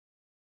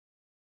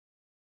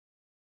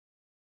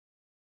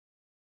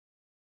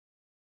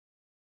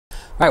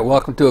All right,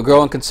 welcome to A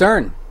Growing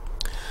Concern.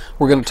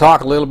 We're going to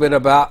talk a little bit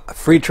about a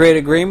free trade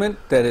agreement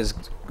that is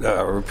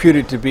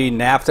reputed to be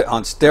NAFTA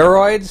on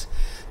steroids.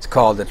 It's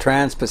called the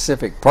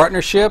Trans-Pacific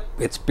Partnership.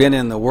 It's been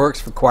in the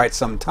works for quite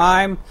some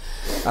time.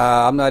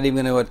 I'm not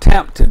even going to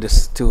attempt to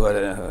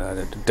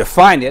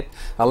define it.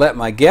 I'll let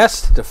my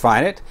guests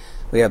define it.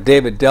 We have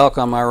David Delk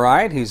on my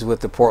right. He's with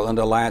the Portland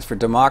Alliance for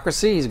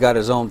Democracy. He's got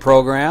his own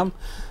program,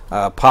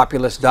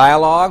 Populist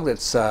Dialogue,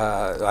 that's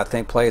I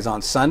think plays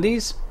on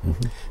Sundays.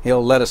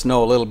 He'll let us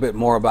know a little bit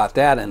more about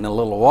that in a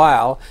little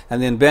while.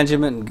 And then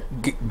Benjamin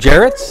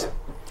Jarretts,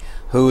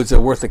 who's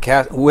with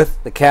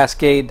the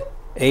Cascade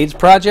AIDS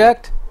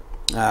Project,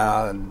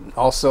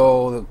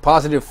 also the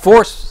Positive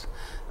Force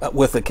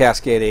with the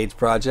Cascade AIDS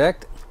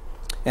Project.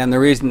 And the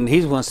reason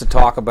he wants to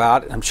talk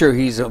about, I'm sure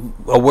he's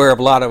aware of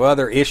a lot of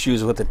other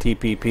issues with the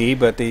TPP,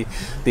 but the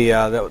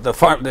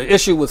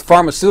issue with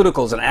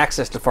pharmaceuticals and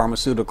access to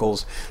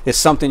pharmaceuticals is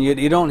something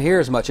you don't hear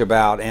as much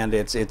about, and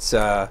there's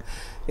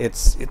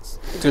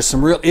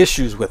some real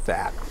issues with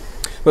that.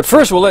 But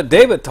first, we'll let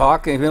David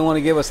talk. If you want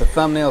to give us a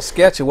thumbnail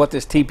sketch of what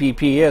this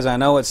TPP is, I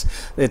know it's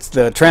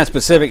the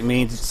Trans-Pacific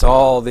means it's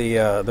all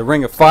the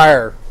Ring of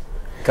Fire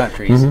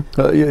countries.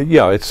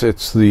 Yeah, it's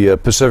the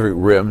Pacific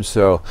Rim.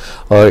 So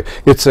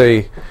it's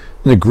an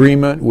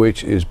agreement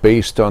which is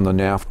based on the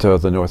NAFTA,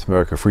 the North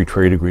America Free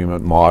Trade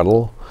Agreement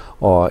model,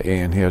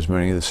 and has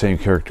many of the same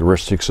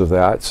characteristics of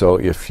that. So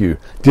if you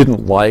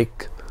didn't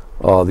like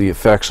the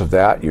effects of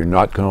that, you're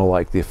not going to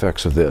like the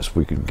effects of this.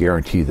 We can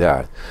guarantee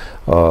that.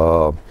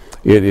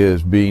 It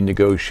is being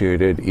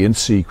negotiated in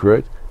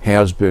secret,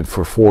 has been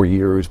for 4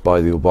 years by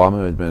the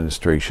Obama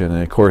administration.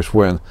 And of course,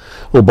 when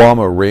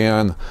Obama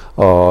ran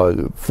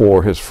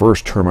for his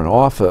first term in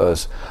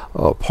office,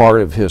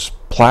 part of his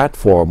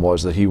platform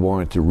was that he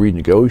wanted to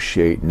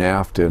renegotiate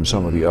NAFTA and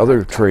some of the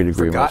other trade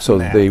agreements so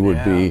that they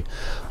would be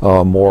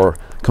more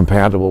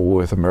compatible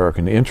with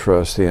American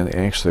interests, and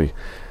actually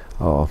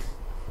so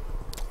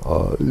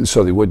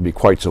they wouldn't be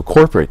quite so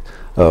corporate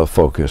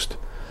focused.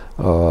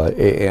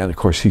 And of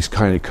course, he's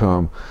kind of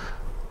come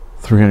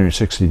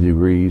 360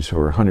 degrees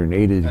or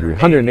 180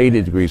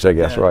 degrees, I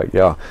guess, right?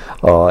 Yeah,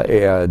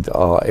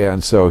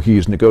 and so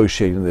he's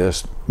negotiating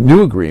this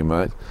new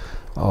agreement,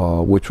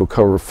 which will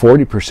cover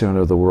 40%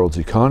 of the world's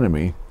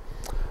economy,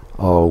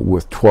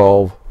 with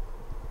 12,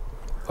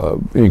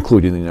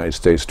 including the United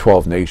States,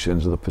 12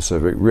 nations of the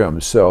Pacific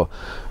Rim. So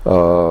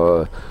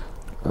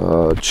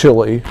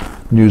Chile,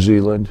 New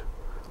Zealand,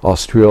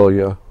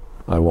 Australia,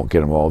 I won't get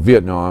them all,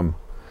 Vietnam,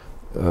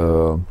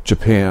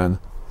 Japan,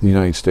 the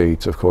United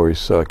States, of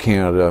course,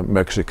 Canada,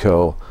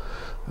 Mexico.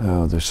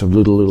 There's some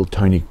little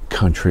tiny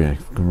country, I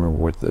can't remember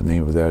what the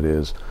name of that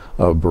is.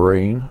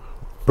 Brunei,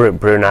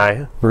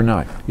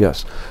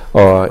 yes.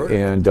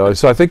 And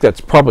so I think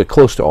that's probably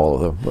close to all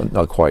of them, but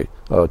not quite.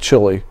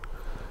 Chile.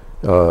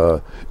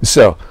 So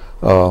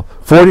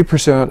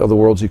 40% of the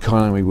world's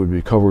economy would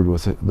be covered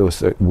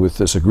with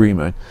this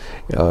agreement.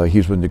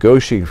 He's been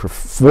negotiating for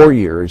 4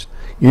 years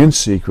in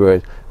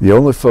secret. The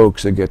only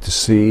folks that get to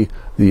see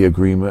the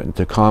agreement and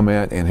to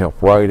comment and help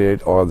write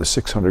it are the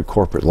 600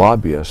 corporate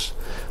lobbyists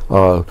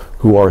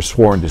who are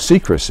sworn to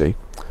secrecy,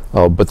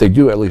 but they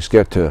do at least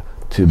get to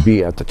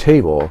be at the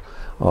table.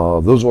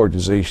 Those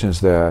organizations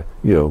that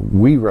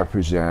we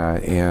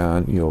represent,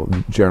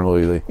 and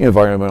generally the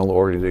environmental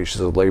organizations,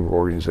 the labor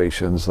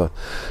organizations, the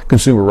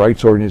consumer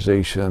rights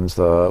organizations,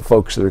 the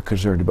folks that are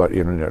concerned about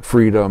internet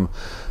freedom,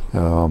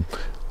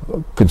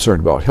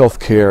 concerned about health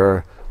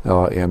care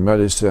and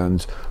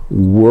medicines,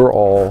 we're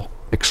all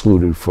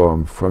excluded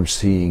from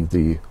seeing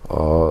the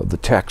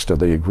text of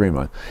the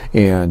agreement.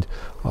 And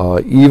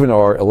even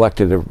our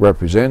elected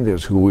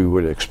representatives, who we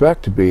would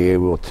expect to be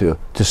able to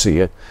see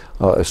it,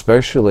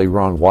 especially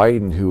Ron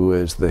Wyden, who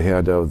is the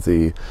head of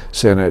the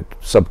Senate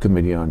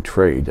Subcommittee on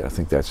Trade, I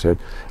think that's it,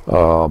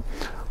 for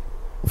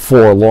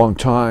a long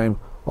time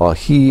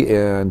he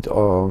and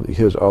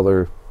his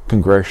other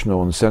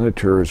congressional and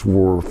senators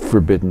were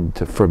forbidden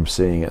from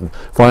seeing it. And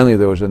finally,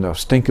 there was enough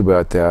stink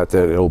about that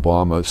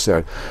Obama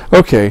said,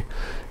 okay,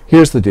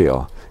 here's the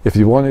deal. If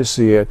you want to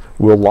see it,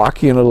 we'll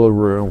lock you in a little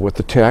room with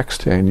the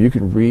text, and you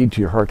can read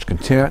to your heart's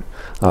content.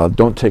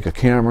 Don't take a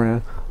camera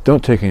in,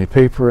 don't take any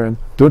paper in,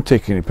 don't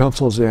take any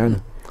pencils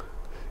in,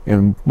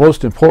 and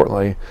most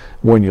importantly,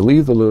 when you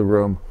leave the little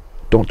room,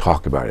 don't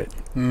talk about it.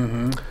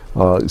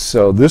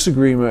 So this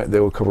agreement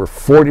that will cover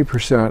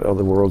 40% of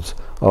the world's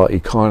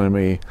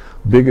economy,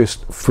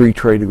 biggest free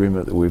trade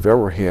agreement that we've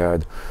ever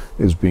had,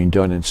 is being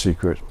done in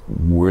secret.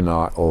 We're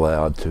not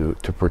allowed to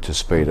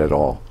participate at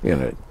all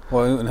in it.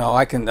 Well, no,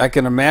 I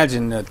can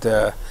imagine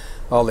that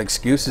all the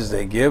excuses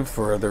they give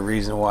for the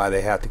reason why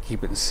they have to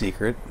keep it in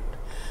secret.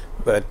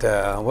 But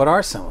what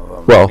are some of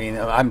them? Well, I mean,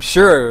 I'm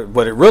sure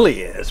what it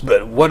really is,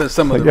 but what are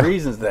some of the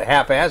reasons, the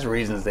half-ass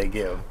reasons they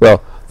give?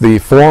 Well, the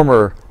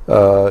former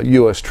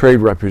U.S. Trade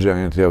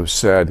Representative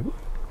said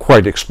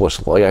quite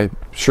explicitly, I'm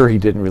sure he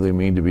didn't really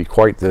mean to be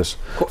quite this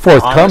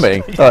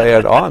forthcoming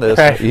and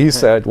honest. He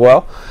said,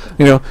 well,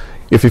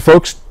 if you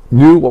folks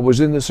knew what was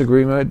in this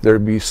agreement,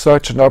 there'd be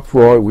such an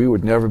uproar, we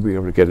would never be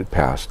able to get it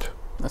passed.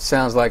 That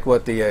sounds like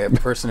what the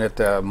person at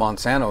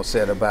Monsanto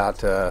said about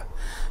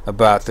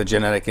the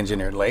genetic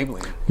engineered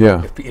labeling.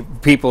 Yeah. If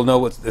people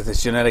know if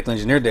it's genetically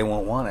engineered, they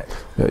won't want it.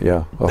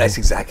 Yeah. That's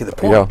exactly the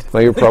point. Yeah,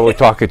 they were probably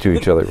talking to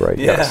each other, right?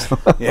 Yeah. Yes.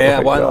 Yeah,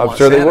 well, I'm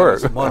sure they were.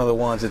 One of the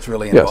ones that's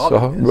really Yes,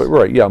 involved in this.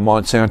 right. Yeah,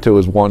 Monsanto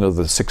is one of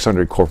the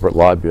 600 corporate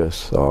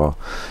lobbyists,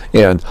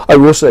 and I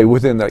will say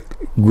within that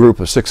group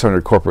of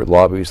 600 corporate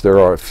lobbies, there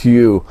are a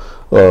few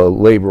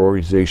labor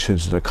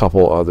organizations and a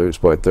couple others,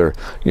 but they're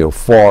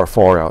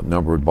far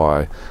outnumbered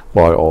by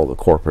all the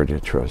corporate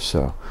interests.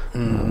 So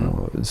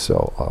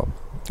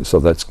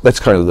that's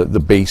kind of the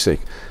basic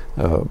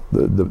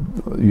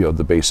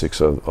the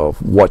basics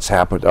of what's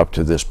happened up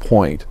to this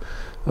point.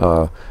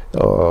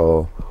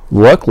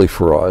 Luckily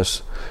for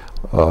us,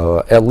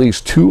 at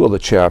least 2 of the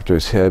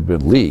chapters had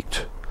been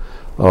leaked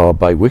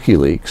by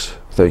WikiLeaks.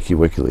 Thank you,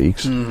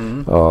 WikiLeaks.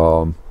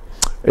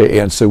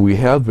 And so we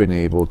have been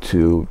able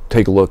to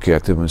take a look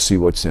at them and see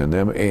what's in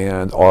them,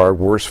 and our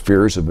worst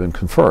fears have been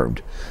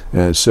confirmed.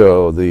 And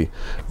so the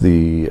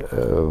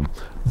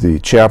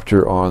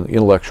chapter on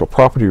intellectual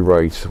property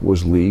rights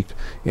was leaked,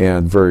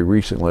 and very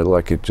recently,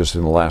 just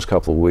in the last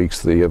couple of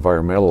weeks, the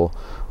environmental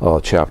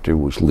chapter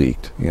was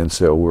leaked, and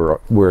so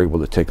we're able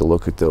to take a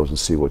look at those and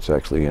see what's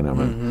actually in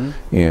them.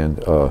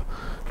 And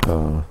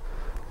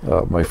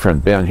my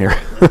friend Ben here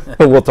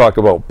will talk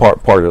about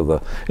part of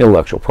the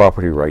intellectual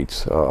property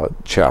rights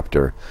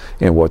chapter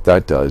and what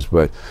that does.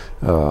 But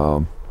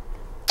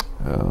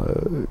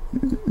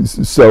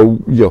so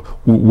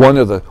one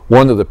of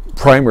the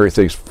primary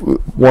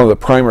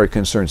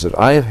concerns that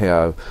I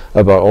have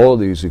about all of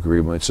these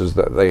agreements is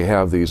that they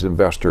have these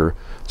investor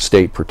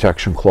state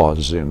protection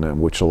clauses in them,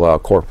 which allow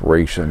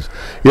corporations,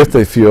 if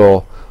they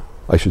feel,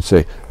 I should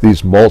say,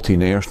 these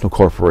multinational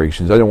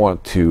corporations. I don't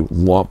want to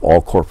lump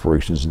all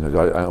corporations in it.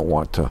 I don't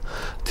want to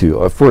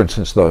for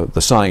instance, the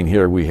sign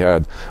here we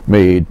had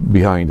made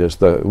behind us,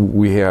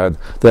 we had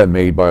that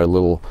made by a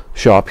little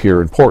shop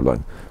here in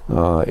Portland.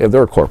 And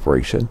they're a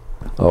corporation,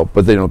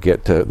 but they don't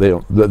get to.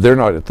 They're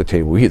not at the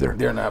table either.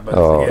 They're not.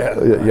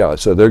 But yeah.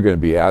 So they're going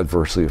to be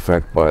adversely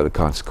affected by the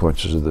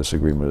consequences of this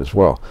agreement as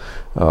well.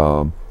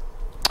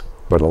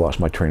 But I lost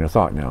my train of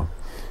thought now.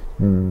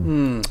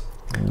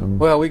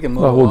 Well, we can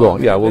move on. We'll go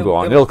on. Yeah, we'll go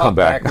on. It'll come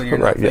back when you're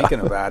not thinking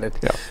about it.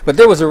 Yeah. But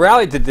there was a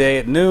rally today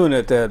at noon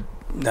at the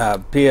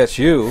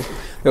PSU.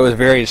 There was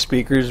various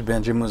speakers.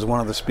 Benjamin was one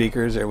of the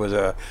speakers. There was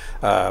a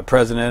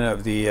president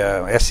of the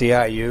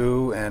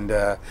SEIU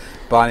and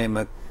Bonnie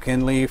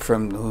McKinley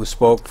who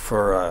spoke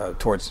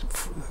towards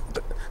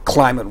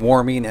climate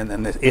warming,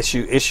 and the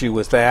issue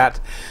was that.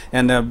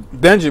 And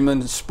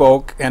Benjamin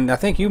spoke, and I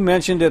think you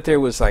mentioned that there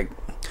was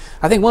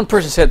I think one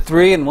person said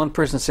 3 and one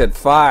person said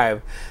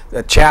 5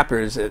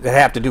 chapters that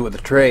have to do with the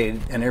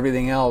trade, and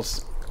everything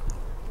else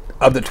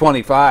of the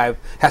 25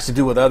 has to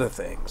do with other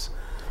things.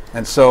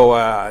 And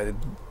so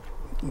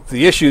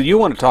the issue you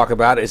want to talk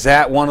about, is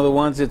that one of the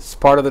ones that's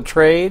part of the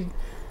trade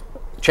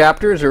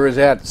chapters, or is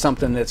that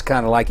something that's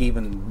kind of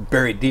even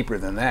buried deeper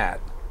than that?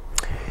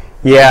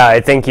 Yeah,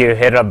 I think you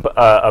hit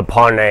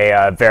upon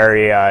a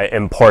very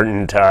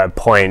important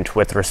point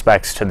with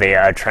respects to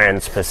the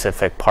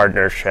Trans-Pacific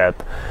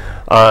Partnership.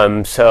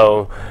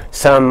 So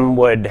some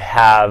would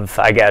have,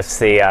 I guess,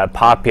 the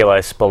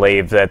populists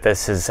believe that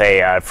this is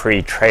a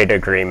free trade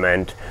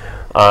agreement.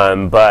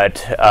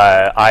 But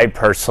I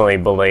personally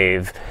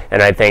believe,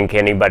 and I think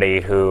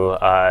anybody who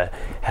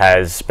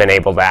has been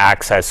able to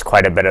access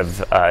quite a bit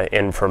of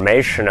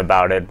information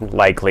about it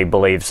likely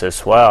believes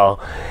as well,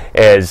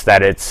 is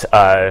that it's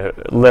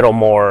little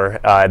more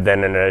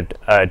than an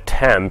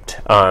attempt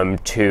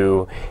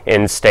to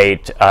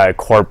instate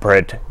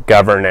corporate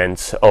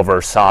governance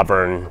over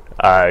sovereign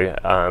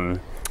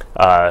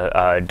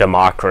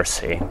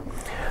democracy.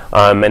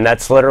 And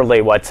that's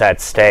literally what's at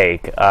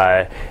stake.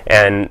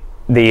 And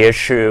the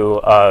issue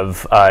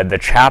of the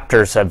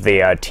chapters of the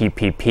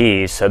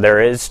TPP, so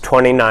there is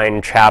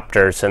 29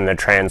 chapters in the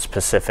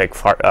Trans-Pacific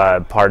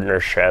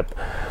Partnership,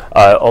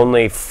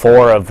 only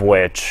 4 of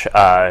which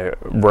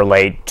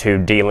relate to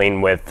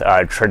dealing with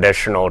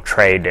traditional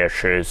trade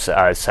issues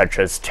such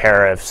as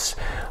tariffs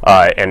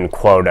and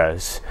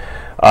quotas.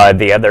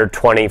 The other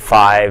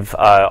 25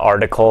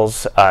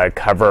 articles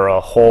cover a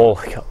whole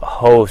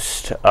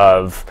host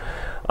of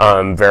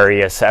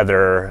various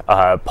other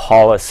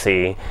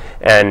policy,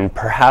 and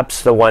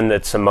perhaps the one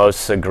that's the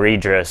most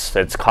egregious,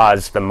 that's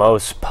caused the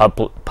most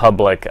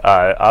public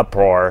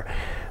uproar,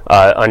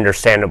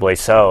 understandably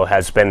so,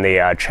 has been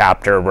the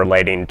chapter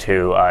relating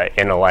to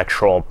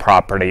intellectual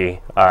property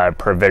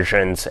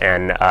provisions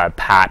and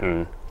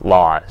patent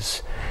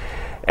laws.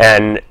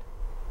 And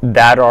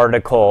that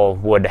article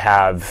would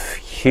have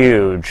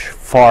huge,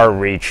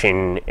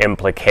 far-reaching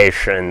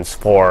implications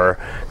for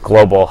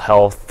global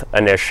health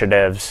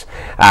initiatives,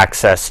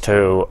 access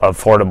to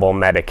affordable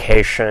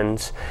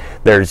medications.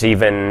 There's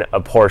even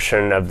a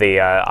portion of the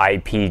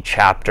IP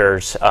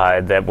chapters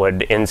that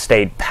would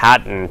instate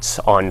patents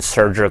on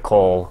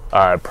surgical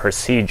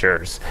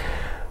procedures.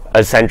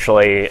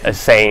 essentially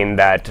saying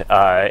that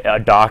a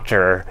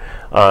doctor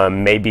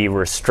may be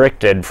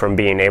restricted from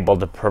being able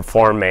to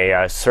perform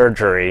a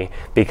surgery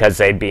because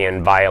they'd be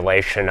in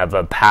violation of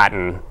a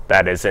patent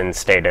that is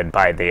instated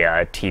by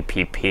the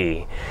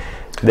TPP.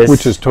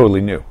 Which is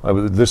totally new. I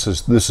mean, this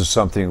is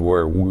something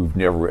where we've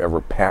never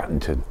ever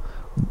patented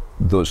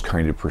those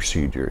kind of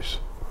procedures.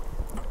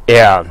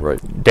 Yeah,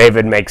 right.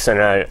 David makes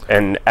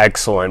an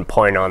excellent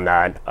point on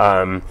that.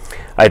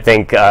 I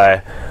think,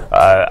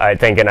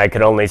 and I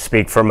could only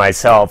speak for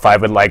myself, I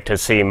would like to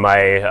see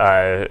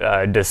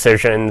my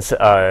decisions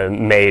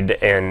made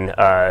in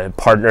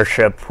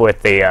partnership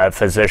with the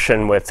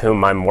physician with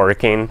whom I'm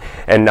working,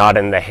 and not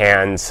in the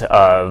hands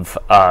of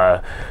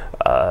a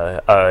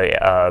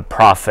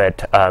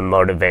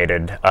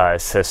profit-motivated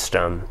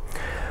system.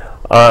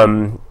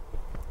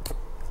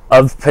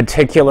 Of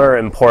particular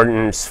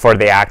importance for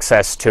the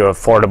access to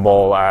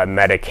affordable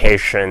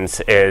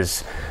medications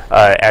is,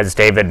 as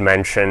David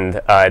mentioned,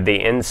 the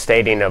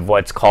instating of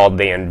what's called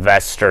the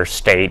investor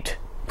state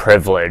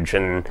privilege.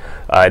 And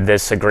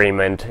this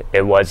agreement,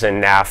 it was in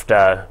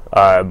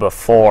NAFTA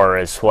before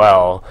as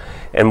well.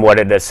 And what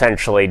it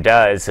essentially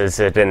does is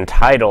it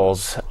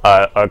entitles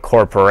a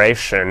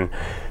corporation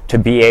to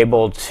be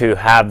able to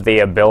have the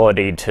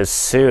ability to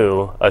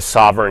sue a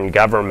sovereign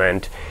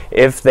government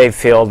if they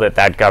feel that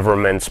that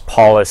government's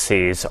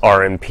policies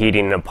are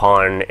impeding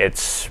upon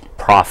its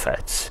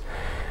profits.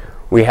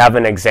 We have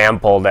an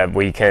example that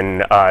we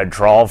can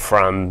draw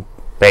from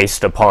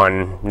based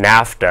upon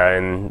NAFTA,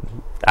 and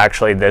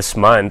actually this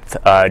month,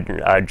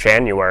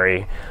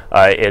 January,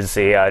 is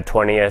the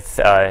 20th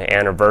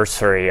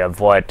anniversary of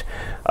what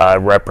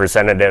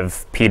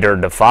Representative Peter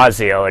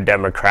DeFazio, a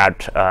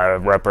Democrat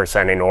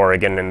representing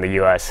Oregon in the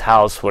U.S.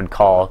 House, would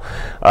call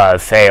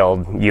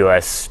failed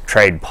U.S.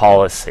 trade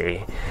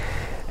policy.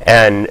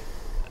 And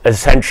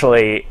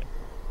essentially,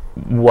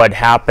 what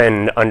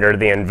happened under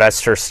the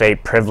investor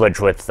state privilege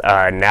with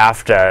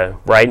NAFTA,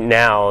 right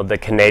now the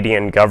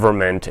Canadian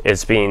government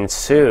is being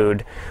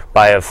sued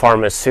by a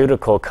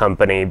pharmaceutical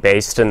company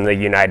based in the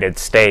United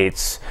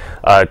States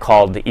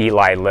called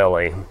Eli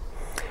Lilly.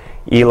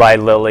 Eli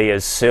Lilly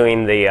is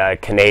suing the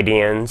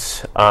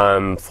Canadians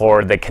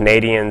for the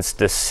Canadians'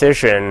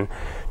 decision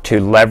to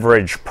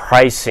leverage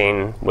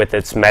pricing with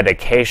its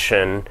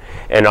medication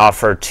and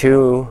offer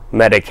two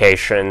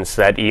medications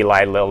that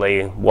Eli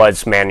Lilly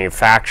was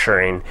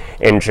manufacturing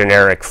in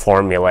generic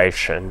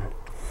formulation.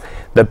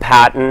 The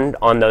patent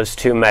on those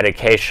two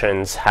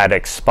medications had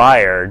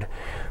expired,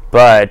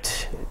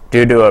 but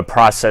due to a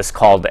process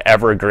called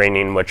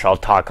evergreening, which I'll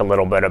talk a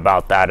little bit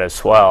about that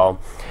as well,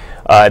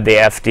 the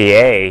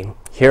FDA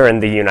here in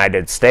the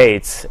United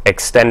States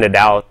extended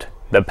out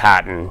the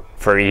patent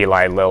for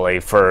Eli Lilly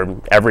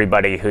for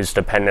everybody who's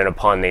dependent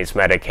upon these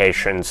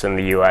medications in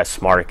the U.S.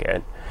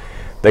 market.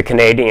 The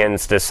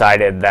Canadians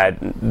decided that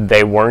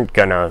they weren't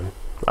going to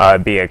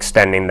be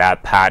extending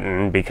that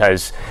patent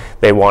because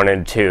they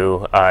wanted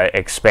to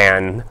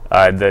expand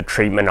the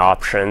treatment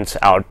options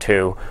out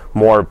to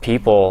more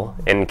people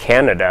in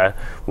Canada,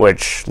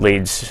 which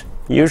leads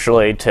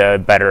usually to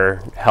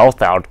better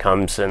health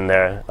outcomes in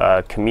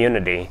the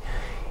community.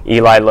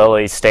 Eli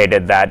Lilly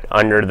stated that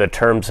under the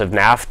terms of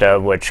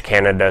NAFTA, which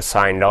Canada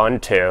signed on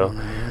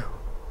to,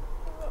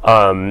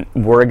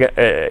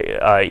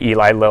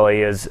 Eli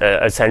Lilly is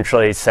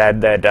essentially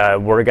said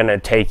that we're going to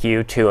take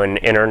you to an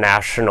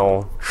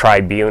international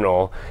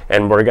tribunal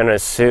and we're going to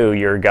sue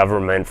your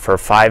government for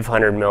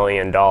 $500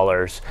 million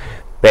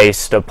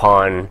based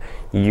upon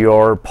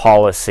your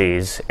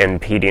policies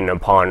impeding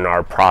upon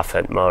our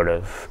profit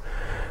motive.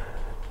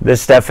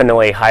 This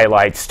definitely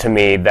highlights to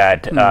me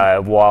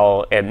that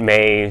while it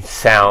may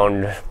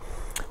sound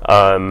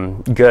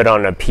good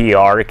on a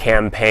PR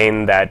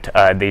campaign that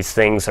these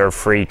things are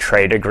free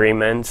trade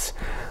agreements,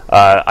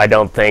 I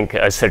don't think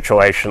a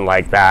situation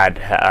like that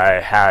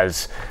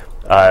has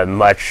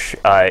much,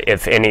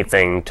 if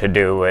anything, to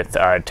do with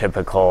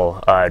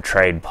typical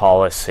trade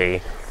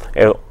policy.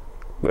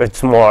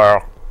 It's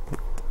more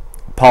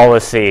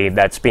policy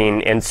that's being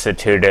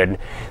instituted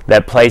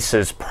that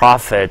places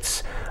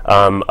profits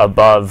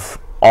above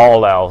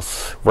all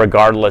else,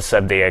 regardless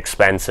of the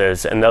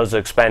expenses, and those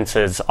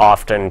expenses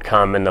often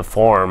come in the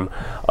form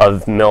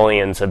of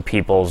millions of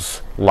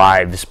people's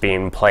lives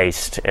being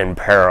placed in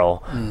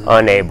peril,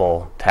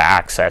 unable to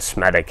access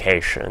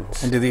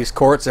medications. And do these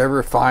courts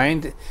ever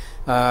find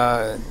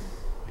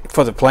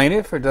for the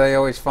plaintiff, or do they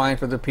always find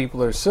for the people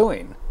they're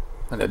suing?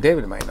 I know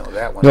David might know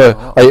that one.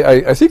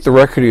 I think the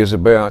record is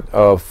about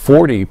about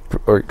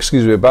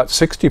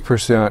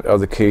 60% of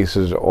the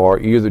cases are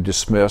either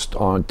dismissed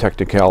on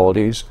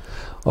technicalities,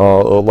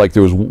 like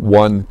there was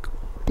one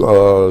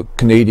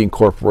Canadian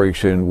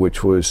corporation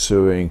which was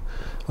suing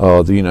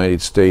the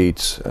United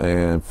States,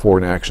 and for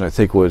an action I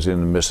think was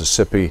in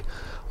Mississippi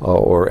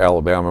or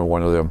Alabama,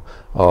 one of them,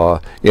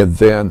 and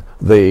then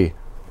they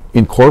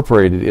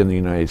incorporated in the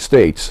United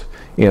States,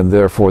 and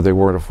therefore they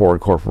weren't a foreign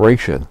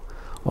corporation.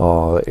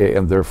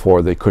 and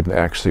therefore they couldn't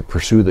actually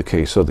pursue the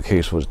case. So the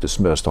case was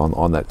dismissed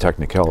on that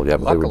technicality. I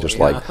mean, they were just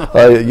like,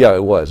 yeah,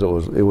 it was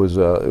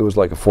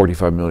like a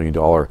 $45 million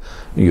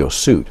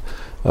suit.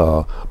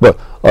 But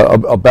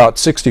about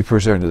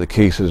 60% of the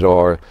cases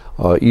are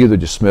either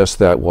dismissed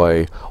that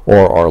way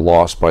or are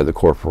lost by the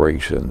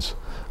corporations.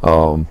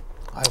 And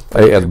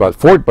about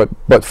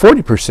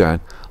 40%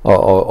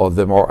 of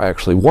them are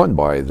actually won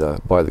by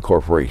the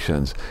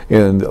corporations,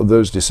 and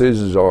those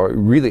decisions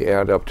really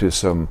add up to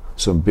some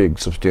big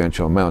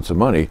substantial amounts of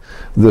money.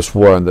 This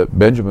one that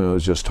Benjamin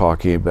was just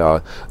talking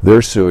about,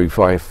 they're suing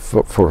for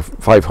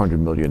 $500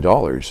 million.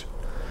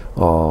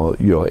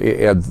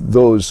 And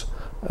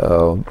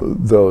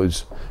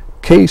those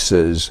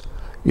cases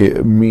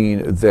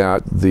mean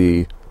that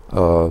the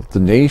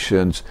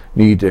nations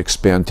need to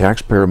expend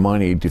taxpayer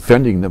money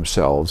defending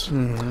themselves,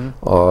 and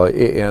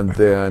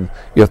then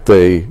if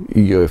they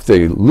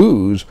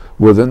lose,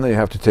 well, then they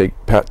have to take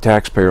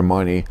taxpayer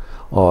money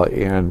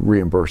and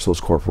reimburse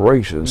those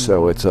corporations.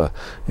 So it's a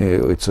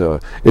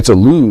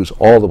lose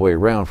all the way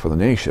around for the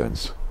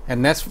nations.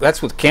 And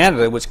that's with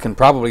Canada, which can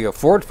probably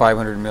afford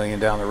 $500 million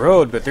down the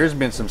road. But there's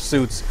been some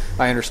suits,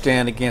 I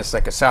understand, against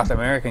like a South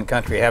American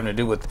country having to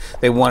do with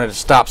they wanted to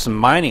stop some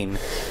mining,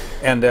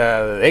 and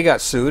they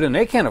got sued, and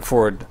they can't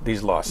afford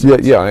these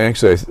lawsuits. Yeah.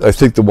 Actually, I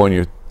think the one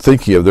you're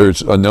thinking of,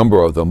 there's a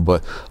number of them,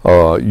 but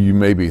you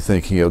may be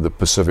thinking of the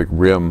Pacific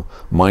Rim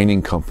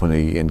Mining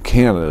Company in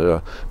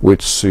Canada,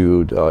 which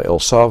sued El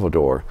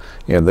Salvador,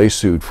 and they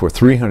sued for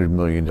 $300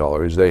 million.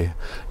 They,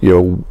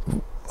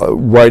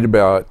 right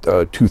about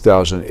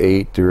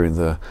 2008, during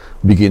the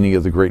beginning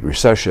of the Great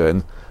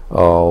Recession,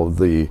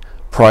 the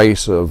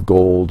price of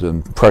gold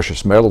and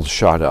precious metals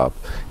shot up,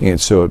 and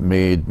so it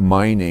made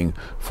mining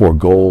for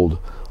gold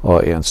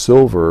and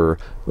silver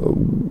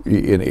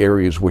in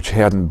areas which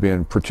hadn't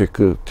been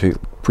particularly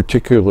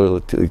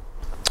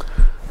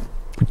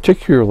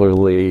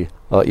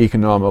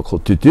economical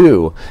to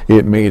do.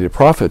 It made it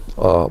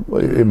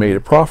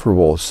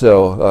profitable.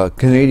 So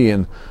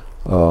Canadian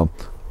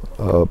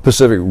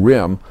Pacific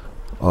Rim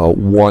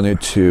wanted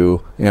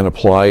to and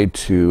applied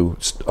to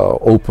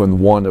open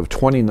one of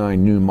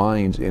 29 new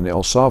mines in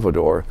El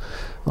Salvador.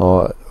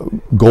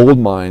 Gold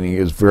mining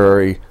is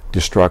very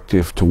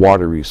destructive to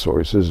water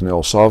resources, and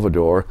El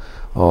Salvador,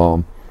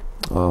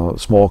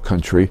 small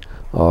country,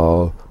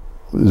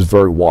 is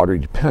very water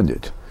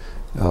dependent.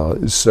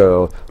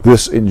 So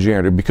this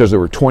engendered, because there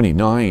were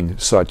 29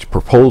 such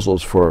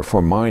proposals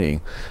for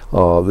mining,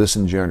 this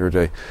engendered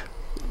a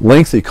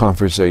lengthy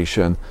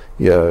conversation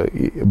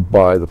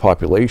by the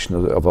population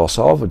of El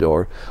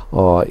Salvador,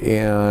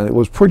 and it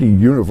was pretty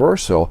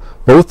universal.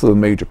 Both of the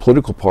major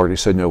political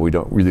parties said, no, we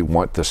don't really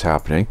want this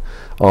happening.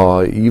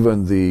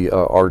 Even the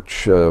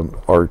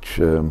Archbishop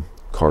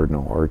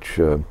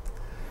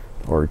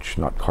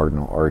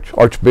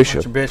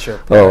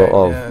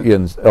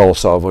in El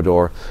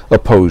Salvador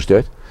opposed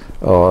it.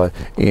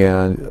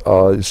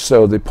 And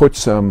so they put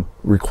some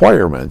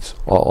requirements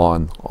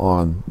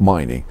on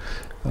mining.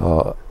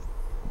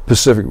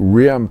 Pacific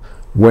Rim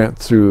went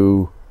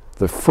through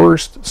the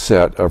first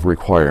set of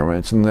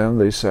requirements, and then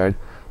they said,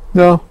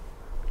 no,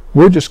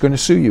 we're just going to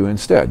sue you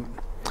instead.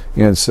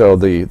 And so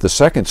the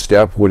second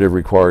step would have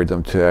required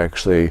them to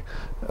actually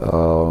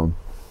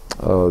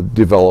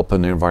develop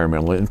an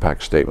environmental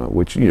impact statement,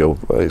 which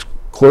is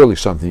clearly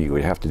something you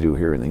would have to do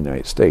here in the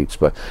United States,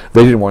 but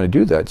they didn't want to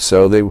do that,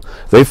 so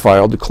they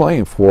filed a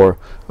claim for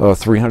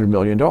 $300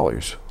 million.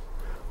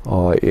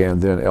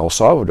 And then El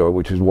Salvador,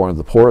 which is one of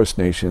the poorest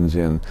nations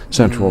in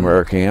Central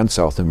America and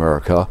South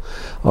America,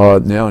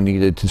 now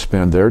needed to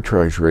spend their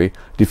treasury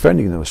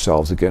defending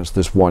themselves against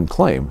this one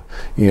claim.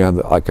 And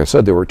like I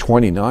said, there were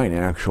 29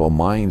 actual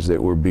mines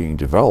that were being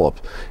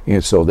developed,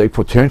 and so they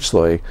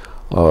potentially,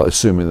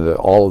 assuming that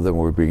all of them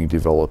were being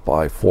developed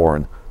by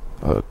foreign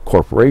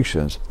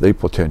corporations, they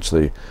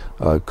potentially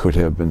could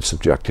have been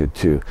subjected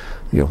to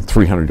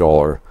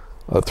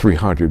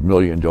 $300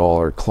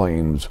 million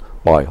claims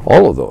by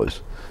all of those.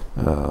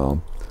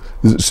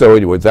 So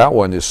anyway, that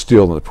one is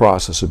still in the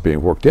process of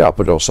being worked out,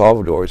 but El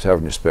Salvador is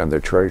having to spend their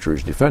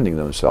treasuries defending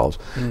themselves,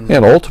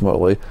 and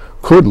ultimately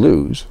could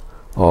lose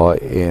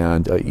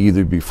and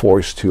either be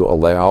forced to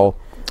allow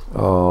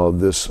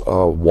this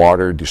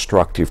water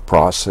destructive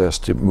process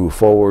to move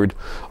forward,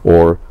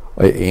 or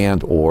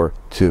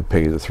to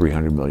pay the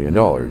 $300 million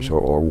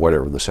or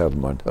whatever the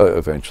settlement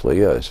eventually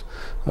is.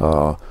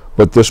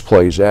 But this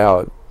plays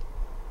out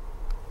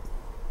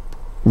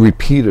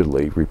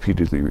repeatedly.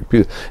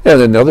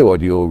 And another one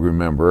you'll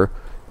remember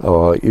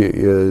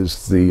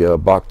is the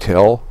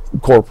Bechtel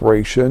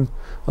Corporation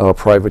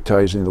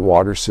privatizing the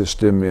water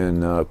system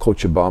in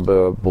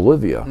Cochabamba,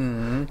 Bolivia.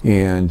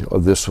 And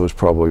this was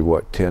probably,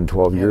 10,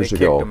 12 years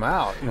ago. Kicked them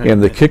out.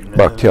 And they kicked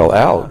Bechtel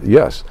out,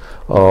 yes.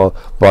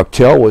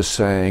 Bechtel was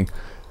saying,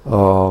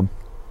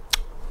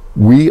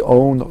 we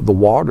own the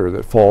water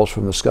that falls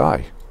from the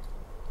sky.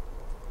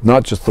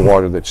 Not just the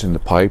water that's in the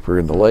pipe or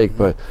in the lake,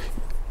 but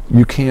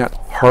you can't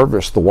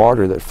harvest the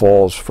water that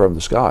falls from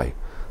the sky.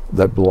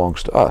 That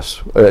belongs to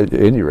us. At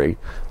any rate,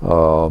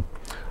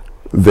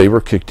 They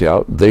were kicked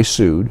out. They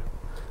sued.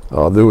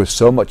 There was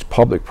so much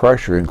public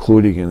pressure,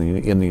 including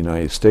in the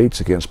United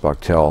States, against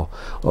Bechtel,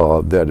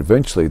 that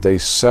eventually they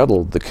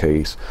settled the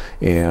case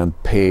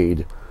and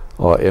paid,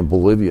 and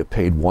Bolivia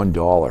paid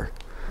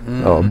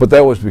 $1. But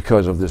that was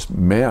because of this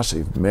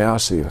massive,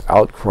 massive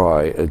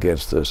outcry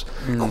against this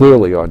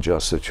clearly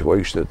unjust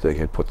situation that they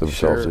had put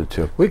themselves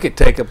into. We could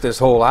take up this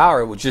whole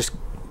hour with just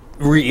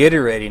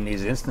reiterating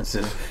these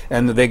instances,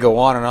 and they go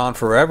on and on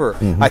forever.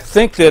 I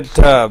think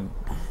that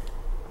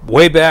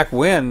way back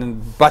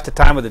when, about the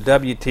time of the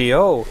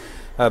WTO,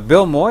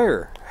 Bill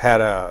Moyer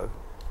had a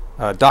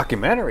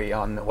documentary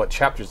on what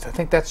chapters. I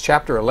think that's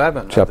chapter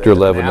 11. Chapter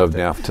 11 of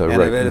NAFTA, and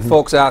right. if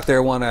folks out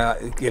there want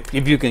to,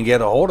 if you can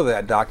get a hold of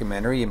that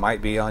documentary, it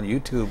might be on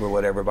YouTube or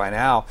whatever by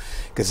now,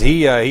 because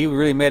he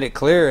really made it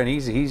clear, and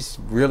he's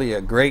really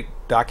a great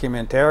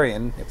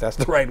documentarian, if that's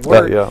the right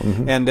word.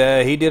 And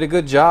he did a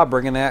good job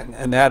bringing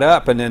that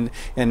up, and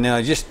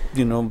just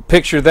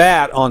picture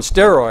that on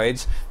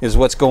steroids is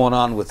what's going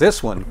on with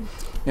this one.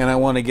 And I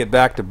want to get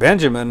back to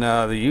Benjamin.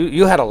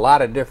 You had a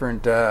lot of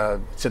different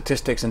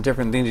statistics and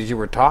different things that you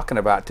were talking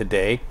about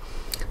today,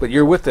 but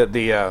you're with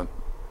the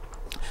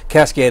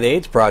Cascade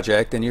AIDS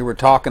Project, and you were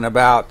talking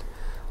about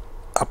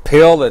a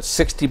pill that's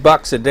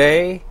 $60 a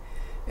day,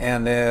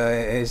 and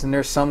isn't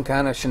there some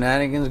kind of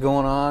shenanigans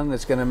going on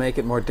that's going to make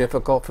it more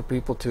difficult for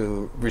people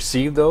to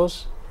receive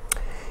those?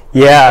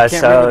 Yeah, I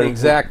can't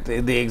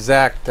remember the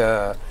exact.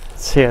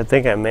 See, I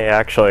think I may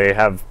actually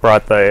have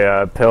brought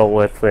the pill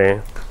with me.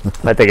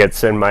 I think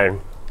it's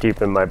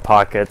deep in my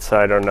pocket, so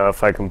I don't know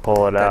if I can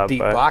pull it out.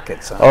 Deep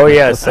pockets. Huh? Oh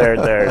yes, there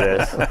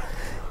it is.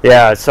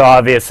 Yeah, so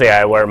obviously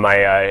I wear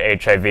my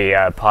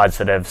HIV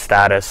positive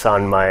status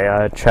on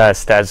my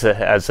chest,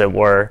 as it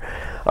were,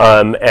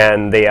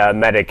 and the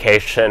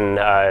medication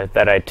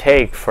that I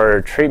take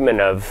for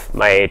treatment of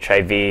my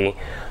HIV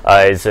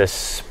is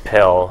this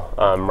pill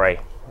right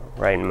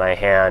in my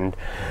hand.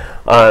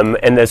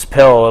 And this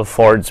pill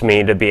affords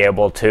me to be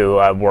able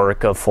to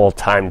work a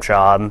full-time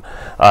job,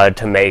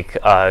 to make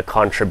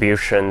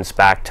contributions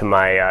back to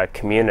my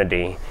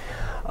community.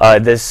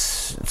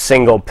 This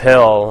single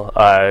pill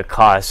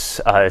costs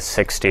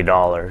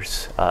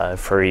 $60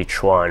 for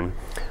each one,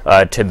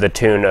 to the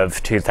tune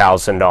of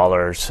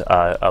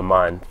 $2,000 a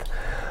month.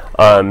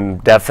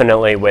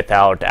 Definitely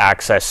without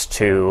access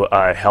to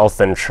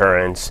health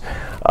insurance,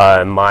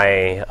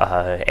 my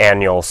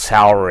annual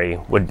salary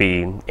would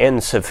be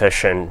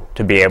insufficient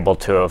to be able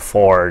to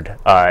afford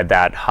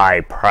that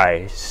high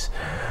price.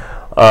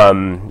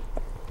 And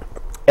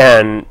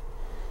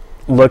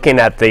looking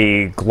at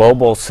the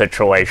global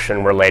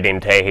situation relating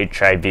to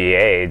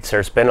HIV/AIDS,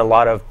 there's been a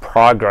lot of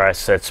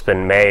progress that's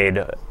been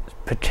made,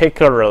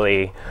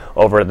 particularly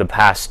over the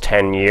past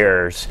 10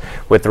 years,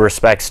 with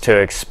respects to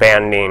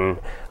expanding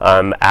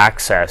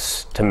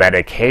access to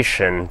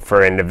medication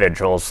for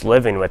individuals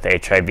living with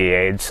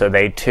HIV/AIDS, so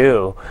they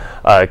too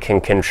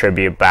can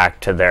contribute back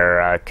to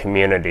their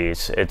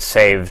communities. It's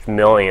saved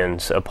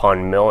millions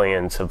upon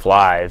millions of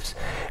lives,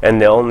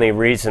 and the only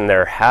reason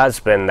there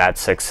has been that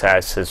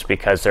success is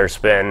because there's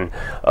been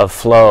a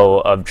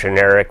flow of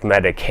generic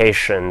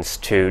medications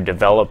to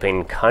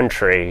developing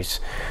countries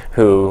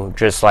who,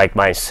 just like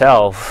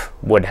myself,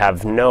 would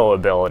have no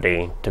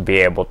ability to be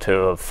able to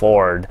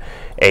afford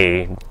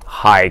a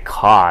high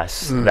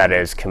cost that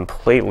is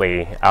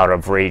completely out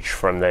of reach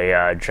from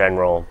the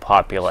general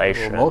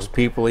population. Well, most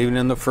people, even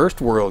in the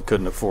first world,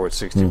 couldn't afford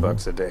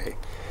 $60 a day.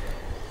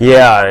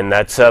 Yeah, and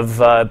that's of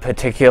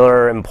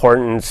particular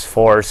importance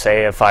for,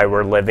 say, if I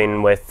were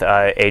living with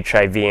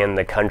HIV in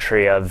the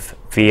country of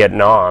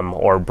Vietnam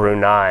or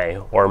Brunei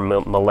or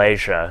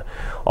Malaysia.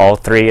 All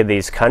three of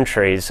these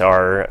countries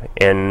are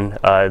in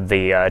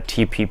the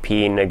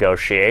TPP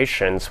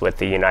negotiations with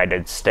the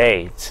United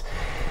States.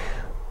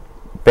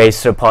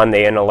 Based upon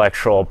the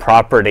intellectual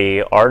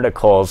property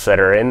articles that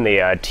are in the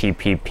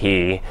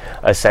TPP,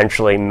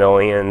 essentially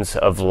millions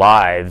of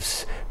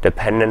lives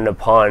dependent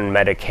upon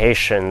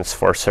medications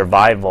for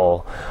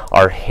survival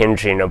are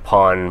hinging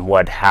upon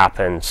what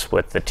happens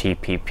with the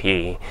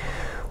TPP.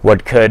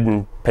 What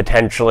could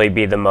potentially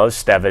be the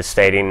most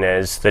devastating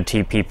is the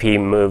TPP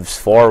moves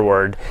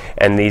forward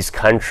and these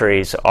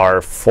countries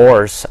are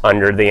forced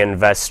under the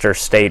investor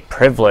state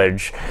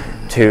privilege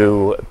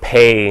to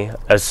pay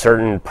a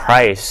certain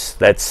price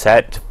that's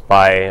set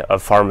by a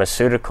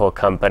pharmaceutical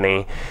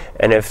company,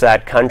 and if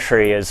that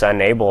country is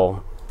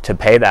unable to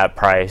pay that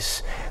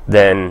price,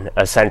 then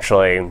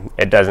essentially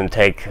it doesn't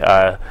take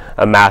a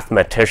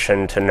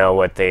mathematician to know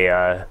what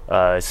the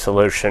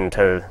solution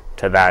to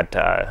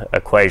that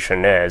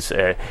equation is.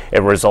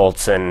 It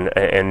results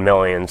in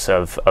millions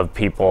of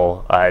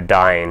people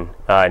dying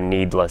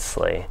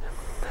needlessly.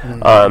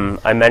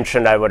 I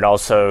mentioned I would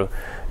also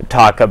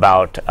talk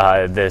about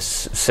this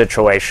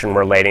situation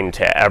relating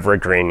to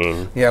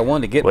evergreening. Yeah, I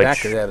wanted to get back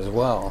to that as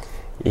well.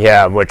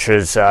 Yeah, which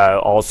is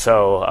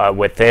also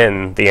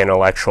within the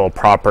intellectual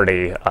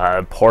property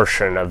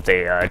portion of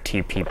the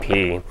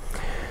TPP.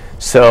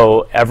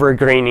 So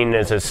evergreening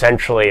is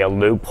essentially a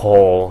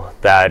loophole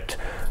that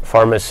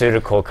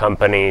pharmaceutical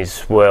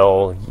companies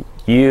will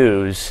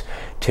use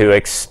to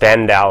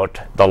extend out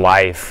the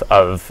life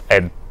of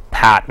a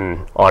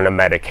patent on a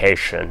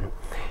medication.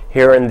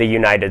 Here in the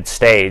United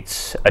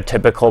States, a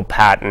typical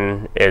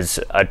patent is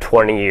a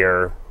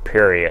 20-year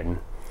period.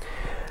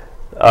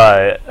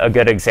 A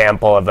good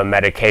example of a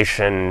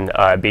medication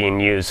being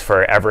used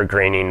for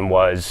evergreening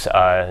was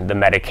the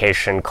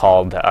medication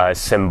called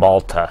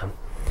Cymbalta,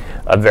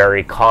 a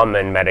very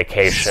common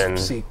medication.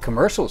 See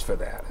commercials for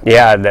that.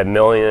 Yeah, that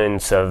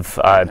millions of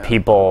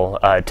people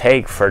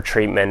take for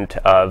treatment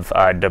of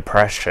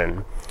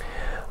depression,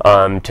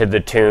 to the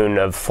tune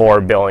of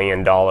 $4 billion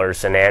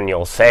in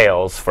annual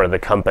sales for the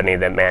company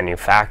that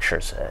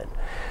manufactures it.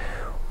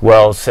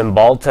 Well,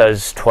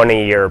 Cymbalta's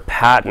 20-year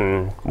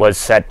patent was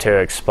set to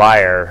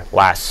expire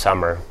last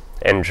summer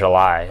in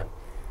July.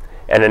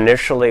 And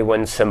initially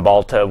when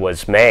Cymbalta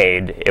was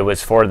made, it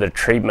was for the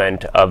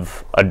treatment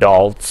of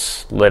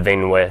adults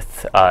living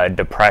with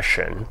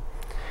depression.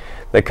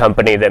 The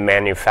company that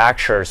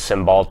manufactures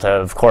Cymbalta,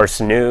 of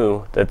course,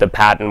 knew that the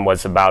patent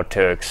was about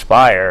to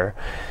expire,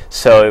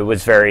 so it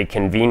was very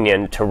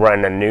convenient to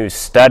run a new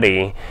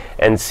study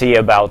and see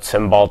about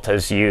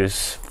Cymbalta's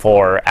use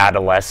for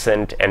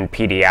adolescent and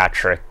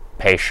pediatric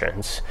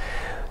patients,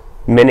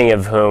 many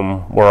of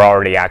whom were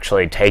already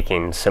actually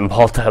taking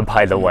Cymbalta,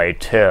 by the way,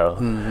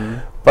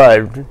 too.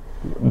 But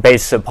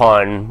based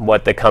upon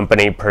what the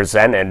company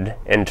presented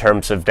in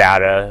terms of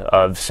data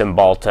of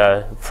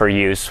Cymbalta for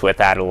use with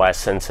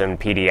adolescents and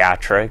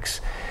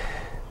pediatrics,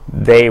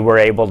 they were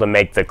able to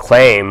make the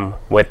claim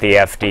with the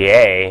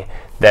FDA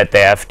that the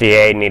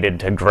FDA needed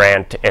to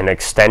grant an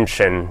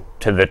extension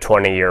to the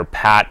 20-year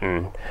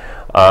patent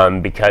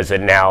because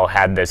it now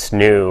had this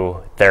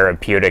new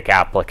therapeutic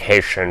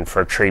application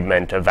for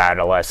treatment of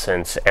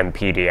adolescents and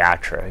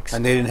pediatrics.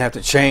 And they didn't have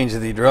to change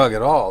the drug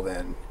at all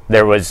then?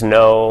 There was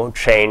no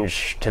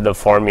change to the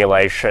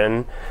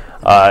formulation.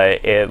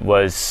 It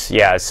was,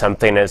 yeah,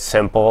 something as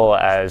simple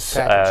as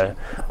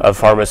a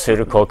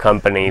pharmaceutical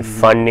company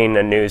funding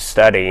a new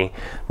study,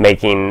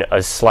 making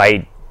a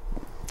slight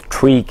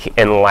tweak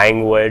in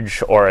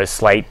language or a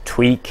slight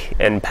tweak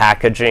in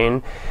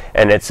packaging,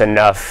 and it's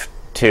enough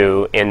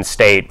to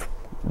instate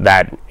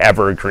that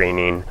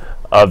evergreening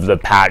of the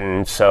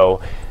patent, so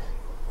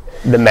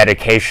the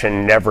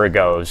medication never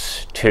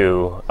goes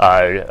to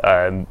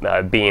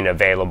being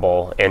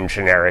available in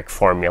generic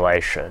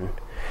formulation.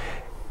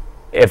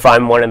 If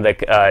I'm one of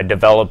the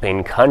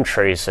developing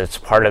countries that's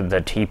part of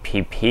the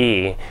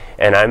TPP,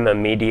 and I'm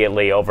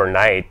immediately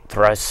overnight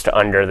thrust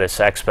under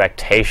this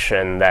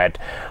expectation that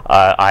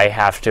I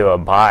have to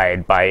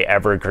abide by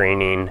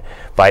evergreening,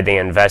 by the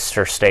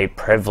investor state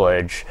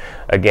privilege,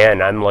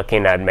 again, I'm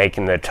looking at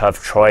making the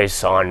tough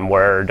choice on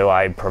where do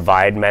I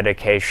provide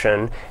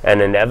medication,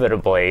 and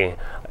inevitably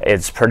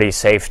it's pretty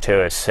safe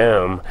to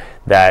assume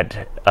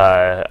that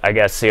I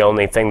guess the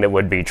only thing that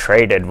would be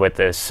traded with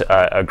this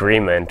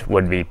agreement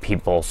would be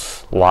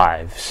people's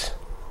lives.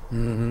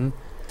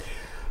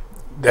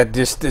 It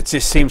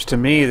just seems to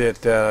me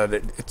that, that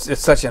it's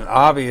such an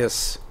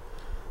obvious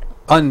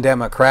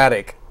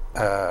undemocratic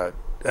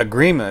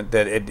agreement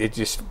that it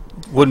just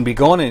wouldn't be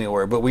going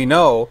anywhere. But we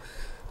know,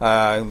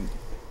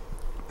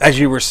 as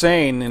you were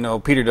saying, you know,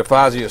 Peter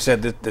DeFazio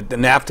said that the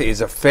NAFTA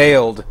is a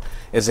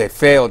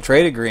failed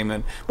trade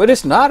agreement, but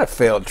it's not a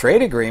failed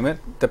trade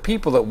agreement. The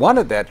people that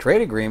wanted that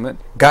trade agreement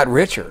got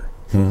richer.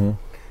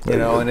 You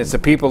know, and it's the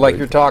people like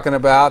you're talking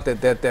about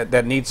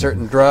that need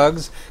certain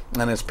drugs,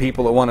 and it's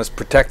people that want to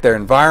protect their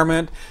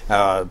environment,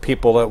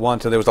 people that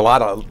want to, there was a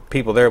lot of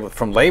people there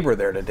from labor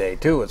there today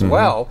too as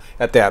well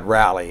at that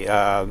rally.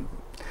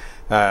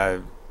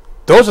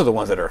 Those are the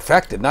ones that are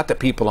affected, not the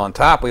people on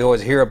top. We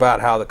always hear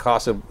about how the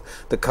cost of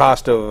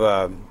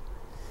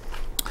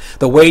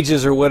the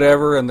wages or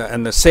whatever,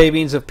 and the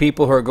savings of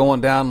people who are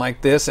going down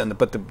like this,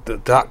 but the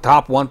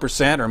top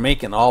 1% are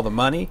making all the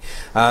money.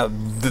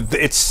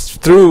 It's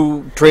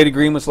through trade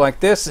agreements like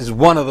this is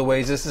one of the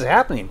ways this is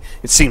happening.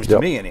 It seems to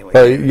me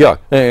anyway. Yeah,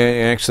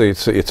 and actually,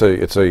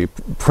 it's a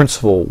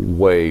principal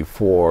way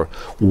for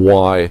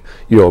why,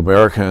 you know,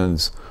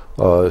 Americans'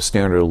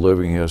 standard of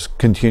living has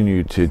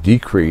continued to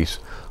decrease.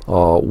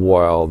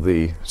 While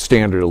the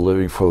standard of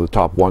living for the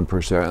top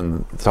 1%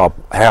 and the top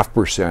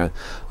 0.5%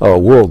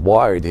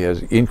 worldwide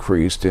has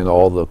increased, and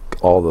all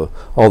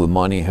the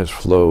money has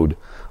flowed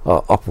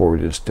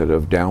upward instead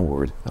of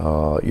downward.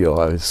 You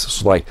know,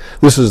 it's like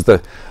this is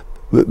the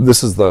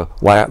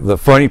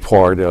funny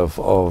part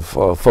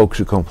of folks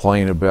who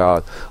complain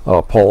about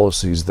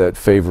policies that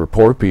favor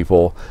poor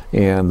people,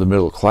 and the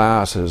middle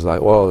class is like,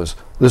 well,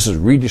 this is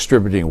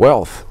redistributing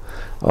wealth.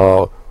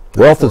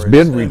 Wealth has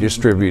been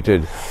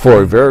redistributed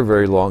for a very,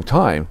 very long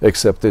time,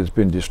 except that it's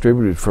been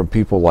distributed from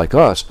people like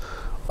us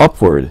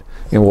upward.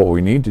 And what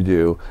we need to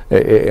do,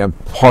 and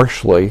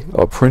partially,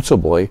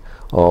 principally,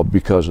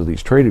 because of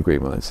these trade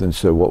agreements. And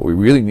so what we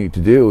really need to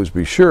do is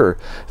be sure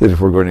that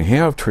if we're going to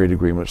have trade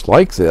agreements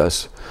like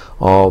this,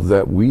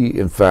 that we,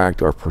 in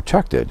fact, are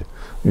protected.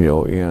 You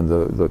know, and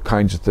the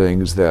kinds of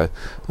things that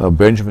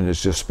Benjamin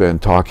has just been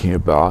talking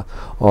about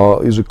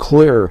is a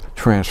clear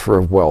transfer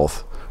of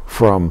wealth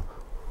from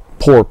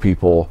poor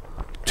people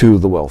to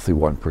the wealthy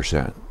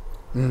 1%.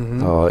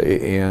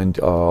 And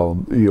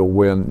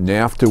when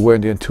NAFTA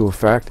went into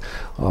effect,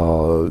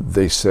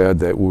 they said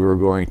that we were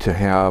going to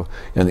have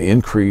an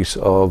increase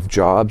of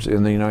jobs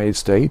in the United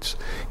States.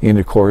 And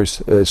of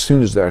course, as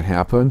soon as that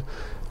happened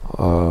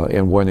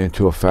and went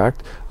into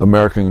effect,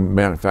 American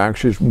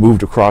manufacturers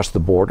moved across the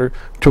border,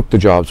 took the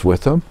jobs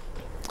with them.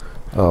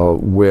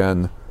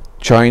 When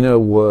China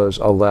was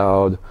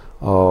allowed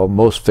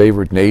most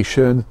favored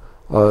nation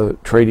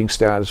trading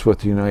status with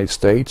the United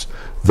States,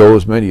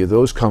 many of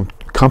those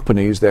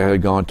companies that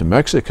had gone to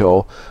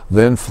Mexico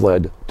then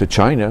fled to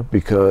China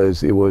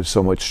because it was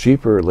so much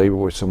cheaper, labor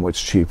was so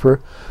much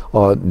cheaper.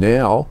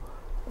 Now,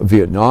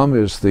 Vietnam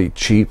is the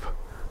cheap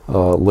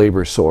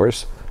labor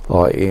source,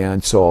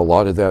 and so a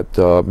lot of that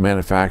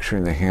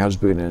manufacturing that has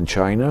been in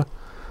China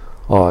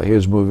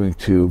is moving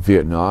to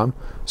Vietnam.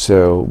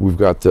 So we've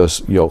got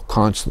this,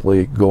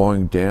 constantly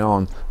going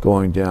down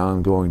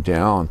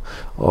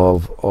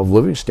of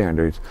living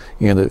standards,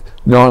 and it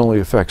not only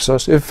affects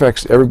us, it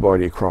affects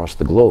everybody across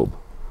the globe.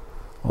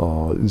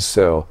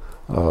 So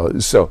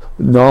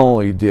not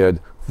only did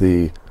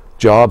the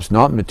jobs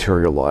not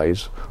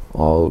materialize,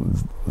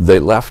 they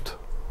left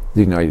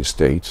the United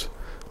States.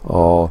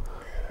 The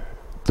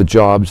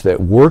jobs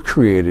that were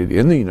created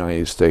in the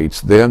United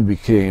States then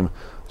became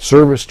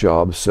service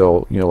jobs,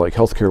 so like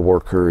healthcare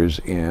workers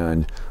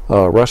and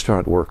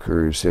restaurant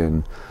workers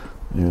and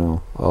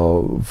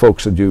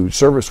folks that do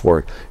service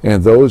work,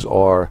 and those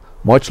are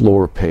much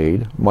lower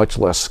paid, much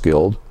less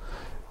skilled,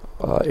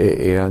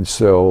 and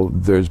so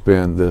there's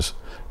been this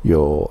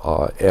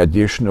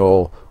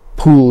additional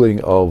pooling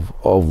of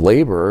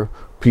labor,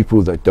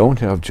 people that don't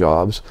have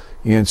jobs,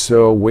 and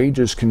so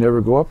wages can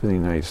never go up in the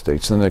United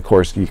States. And of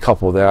course you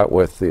couple that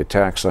with the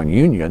attacks on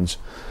unions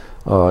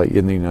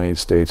in the United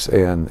States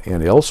and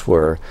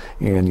elsewhere,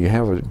 and you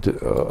have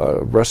a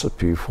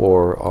recipe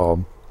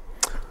for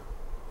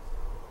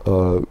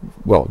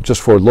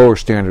just for a lower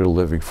standard of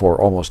living for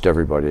almost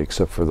everybody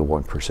except for the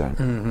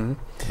 1%.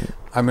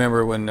 I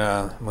remember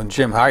when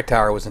Jim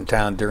Hightower was in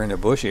town during the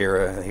Bush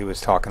era, he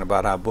was talking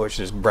about how Bush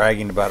is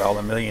bragging about all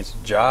the millions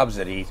of jobs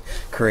that he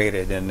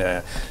created,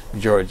 and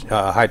George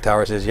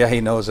Hightower says, yeah,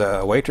 he knows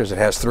a waitress that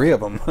has 3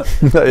 of them.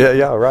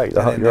 Yeah, right.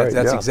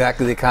 That's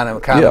exactly the kind of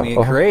economy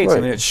it creates. Right.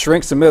 I mean, it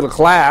shrinks the middle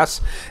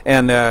class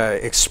and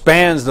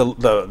expands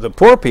the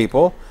poor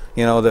people.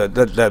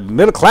 The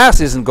middle class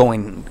isn't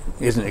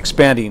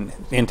expanding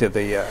into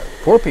the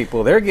poor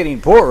people. They're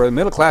getting poorer. The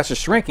middle class is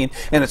shrinking,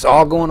 and it's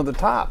all going to the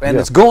top, and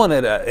it's going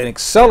at an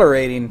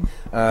accelerating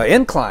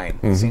incline.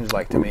 It seems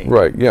like to me.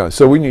 Right. Yeah.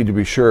 So we need to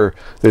be sure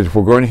that if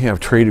we're going to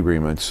have trade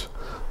agreements,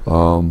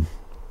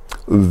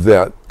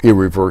 that it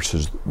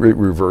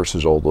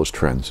reverses all those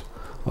trends,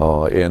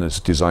 and it's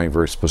designed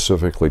very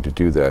specifically to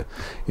do that.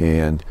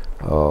 And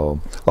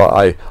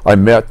I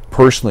met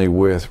personally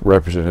with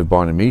Representative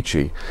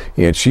Bonamici,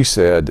 and she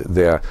said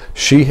that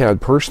she had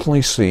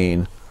personally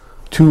seen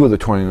 2 of the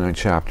 29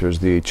 chapters,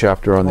 the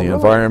chapter on the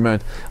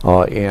environment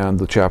and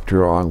the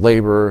chapter on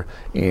labor,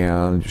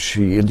 and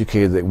she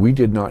indicated that we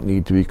did not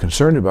need to be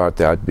concerned about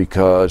that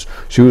because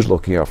she was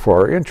looking out for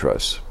our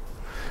interests.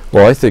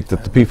 Well, I think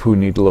that the people who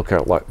need to look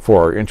out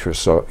for our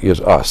interests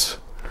is us,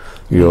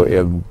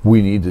 and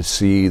we need to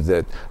see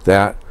that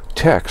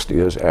text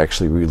is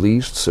actually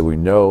released, so we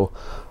know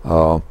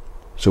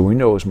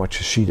as much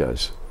as she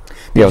does.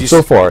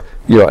 So far,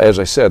 as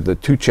I said, the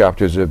 2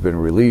 chapters have been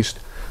released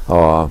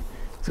from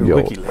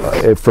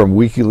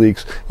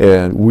WikiLeaks,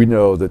 and we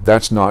know that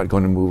that's not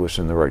going to move us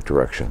in the right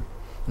direction.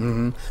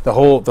 The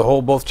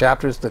whole both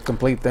chapters, the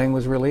complete thing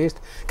was released.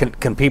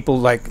 Can people,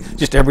 like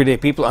just everyday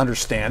people,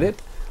 understand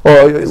it?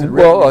 Is it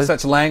written in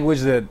such language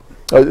that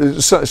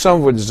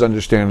some of it is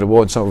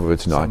understandable and some of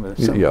it's not.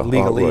 Some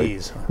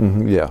legalese.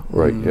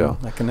 Right.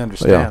 I can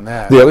understand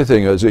that. The other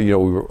thing is,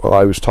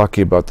 I was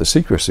talking about the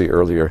secrecy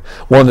earlier.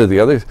 One of the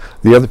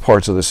other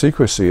parts of the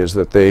secrecy is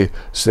that they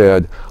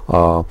said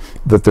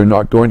that they're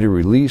not going to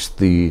release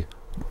the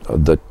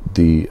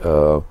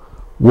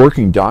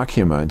working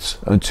documents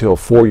until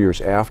 4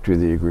 years after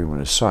the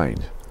agreement is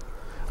signed.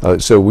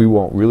 So we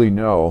won't really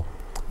know,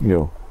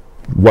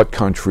 what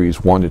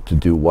countries wanted to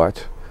do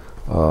what.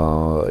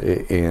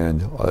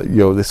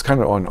 It's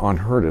kind of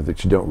unheard of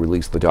that you don't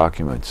release the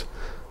documents.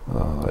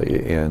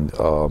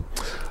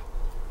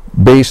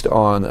 Based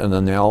on an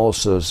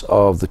analysis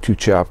of the 2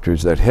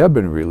 chapters that have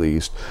been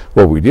released,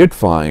 what we did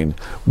find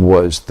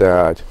was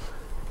that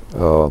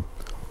all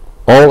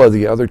of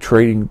the other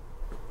trading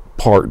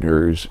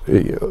partners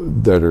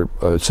that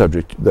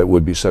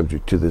would be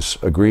subject to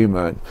this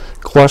agreement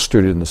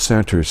clustered in the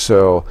center,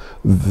 so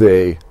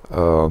they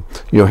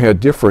had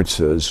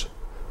differences,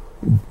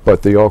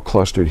 but they all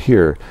clustered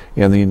here,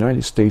 and the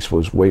United States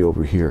was way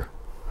over here,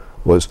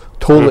 was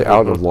totally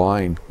out of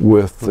line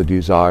with the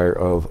desire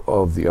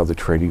of the other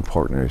trading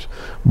partners.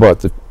 But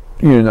the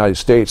United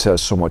States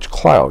has so much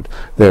clout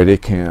that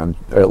it can,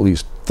 at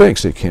least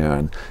thinks it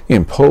can,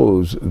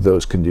 impose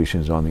those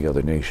conditions on the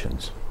other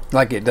nations.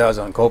 Like it does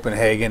on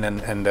Copenhagen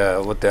and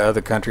with the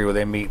other country where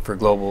they meet for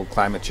global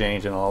climate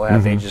change and all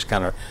that. They just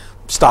kind of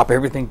stop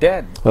everything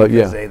dead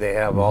because they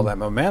have all that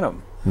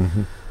momentum.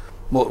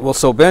 Well,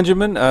 so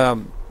Benjamin,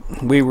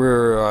 you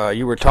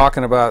were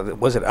talking about,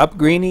 was it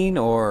upgreening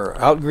or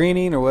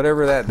outgreening or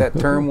whatever that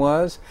term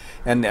was,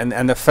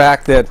 and the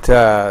fact that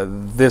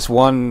this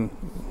one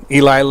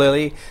Eli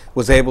Lilly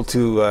was able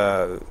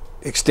to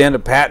extend a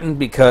patent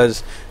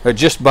because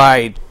just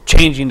by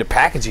changing the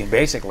packaging,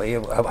 basically,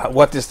 of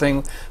what this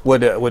thing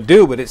would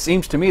do. But it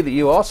seems to me that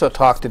you also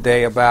talked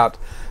today about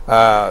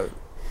a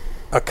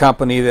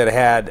company that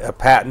had a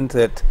patent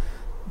that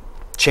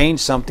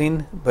changed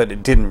something, but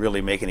it didn't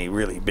really make any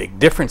really big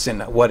difference in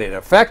what it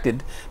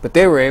affected, but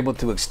they were able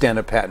to extend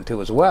a patent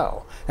to as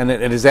well. And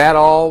is that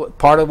all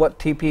part of what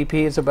TPP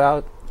is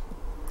about?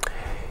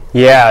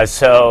 Yeah,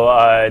 so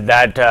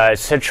that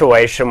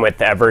situation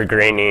with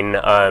evergreening,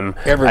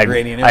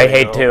 I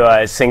hate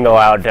to single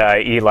out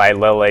Eli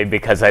Lilly,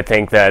 because I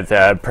think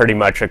that pretty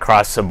much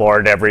across the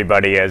board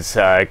everybody is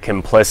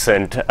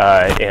complicit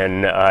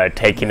in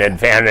taking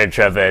advantage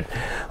of it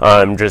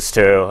just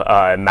to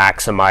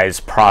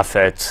maximize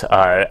profits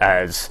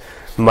as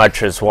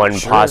much as one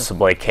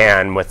possibly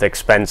can, with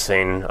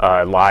expensing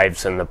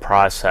lives in the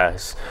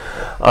process.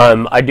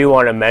 I do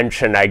want to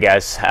mention, I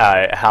guess,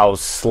 how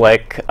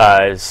slick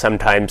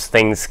sometimes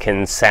things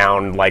can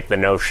sound, like the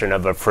notion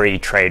of a free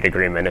trade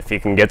agreement. If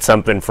you can get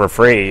something for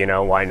free, you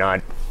know, why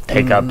not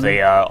take up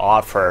the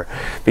offer?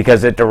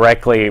 Because it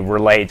directly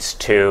relates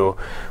to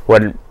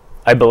what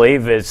I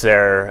believe is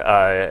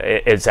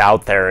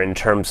out there in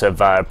terms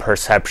of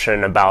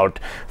perception about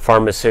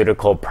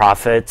pharmaceutical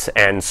profits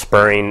and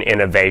spurring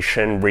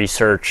innovation,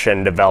 research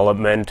and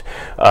development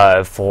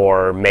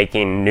for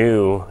making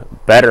new,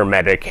 better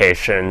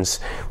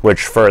medications,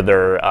 which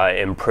further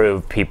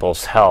improve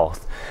people's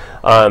health.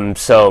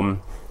 So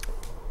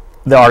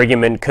the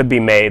argument could be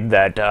made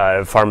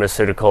that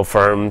pharmaceutical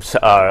firms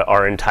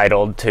are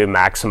entitled to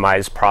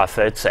maximize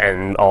profits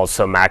and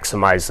also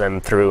maximize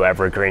them through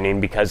evergreening,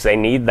 because they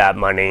need that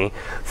money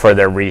for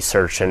their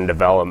research and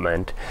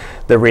development.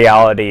 The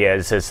reality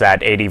is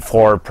that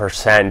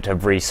 84%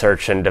 of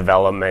research and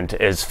development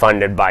is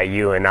funded by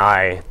you and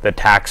I, the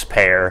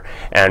taxpayer,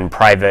 and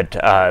private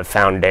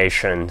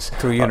foundations.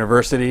 Through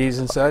universities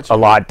and such? A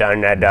lot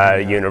done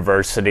at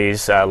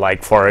universities,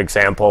 like, for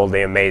example,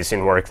 the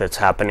amazing work that's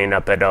happening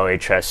up at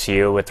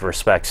OHSU with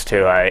respects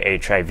to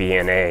HIV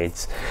and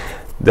AIDS.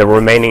 The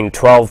remaining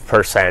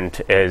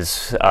 12%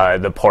 is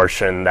the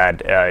portion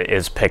that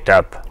is picked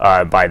up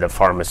by the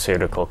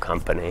pharmaceutical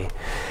company.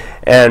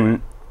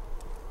 And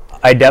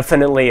I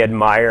definitely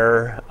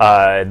admire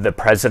the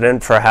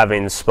president for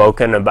having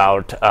spoken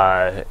about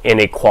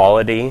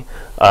inequality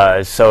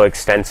so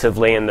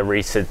extensively in the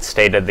recent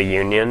State of the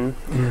Union.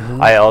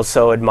 I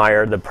also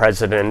admire the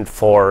president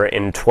for,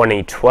 in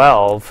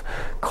 2012,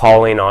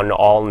 calling on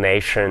all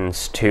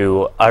nations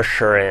to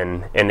usher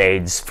in an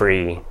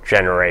AIDS-free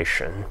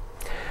generation.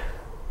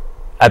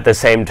 At the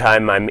same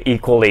time, I'm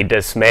equally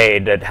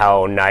dismayed at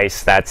how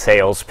nice that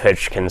sales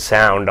pitch can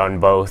sound on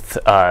both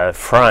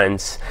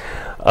fronts.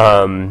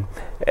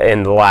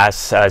 In the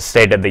last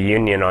State of the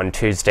Union on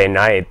Tuesday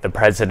night, the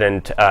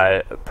president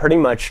pretty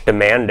much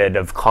demanded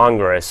of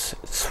Congress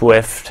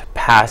swift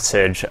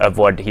passage of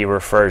what he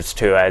refers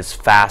to as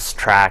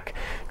fast-track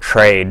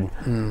trade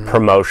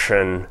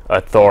promotion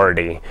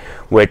authority,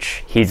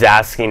 which he's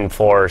asking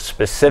for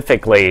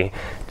specifically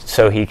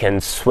so he can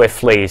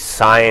swiftly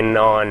sign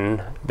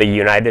on the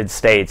United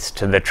States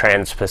to the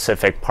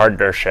Trans-Pacific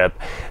Partnership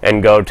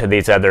and go to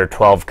these other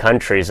 12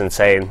 countries and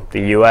say,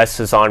 the U.S.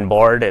 is on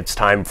board, it's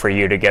time for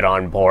you to get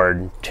on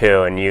board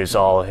too, and use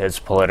all his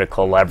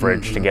political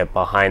leverage to get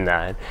behind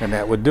that. And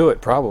that would do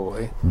it,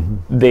 probably.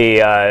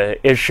 The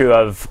issue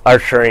of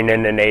ushering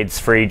in an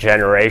AIDS-free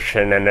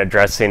generation and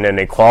addressing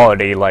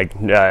inequality, like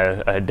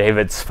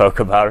David spoke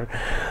about,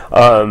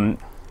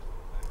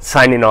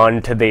 signing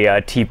on to the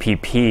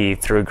TPP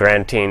through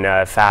granting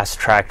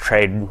fast-track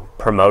trade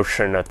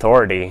promotion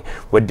authority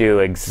would do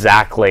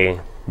exactly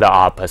the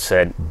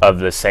opposite of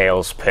the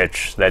sales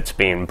pitch that's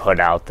being put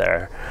out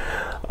there.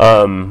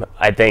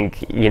 I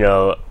think, you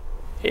know,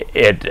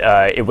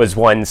 it was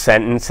one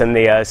sentence in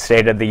the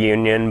State of the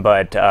Union,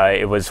 but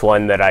it was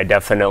one that I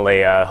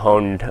definitely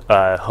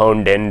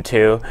honed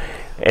into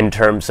in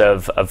terms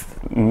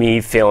of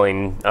me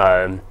feeling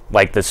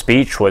like the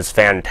speech was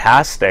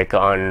fantastic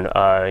on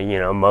you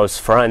know,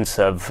 most fronts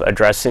of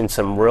addressing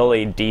some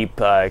really deep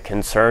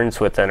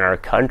concerns within our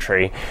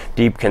country,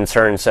 deep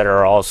concerns that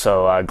are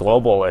also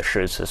global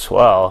issues as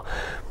well.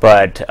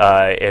 But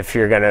if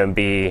you're going to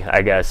be,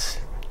 I guess,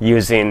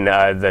 using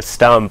the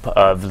stump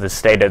of the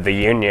State of the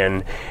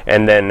Union,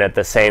 and then at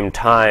the same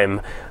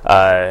time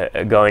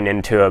going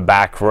into a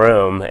back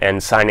room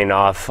and signing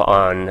off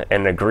on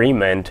an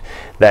agreement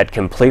that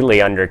completely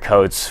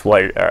undercuts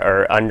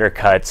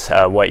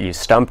what you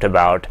stumped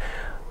about,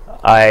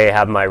 I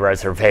have my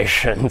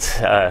reservations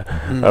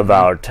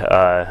about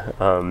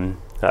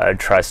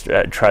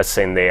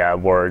trusting the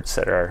words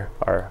that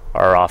are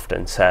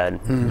often said.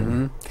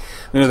 You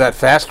know, that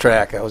fast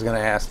track, I was going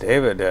to ask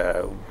David,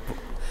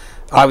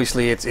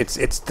 obviously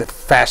it's to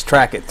fast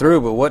track it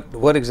through, but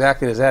what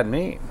exactly does that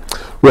mean?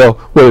 Well,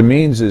 what it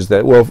means is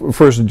that, well,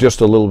 first,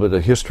 just a little bit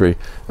of history.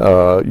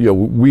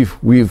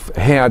 We've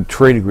had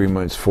trade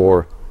agreements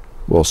for,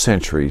 well,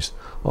 centuries,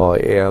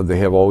 and they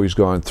have always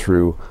gone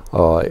through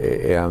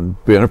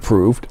and been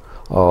approved.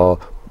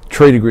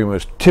 Trade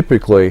agreements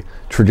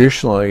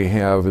traditionally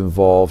have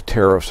involved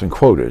tariffs and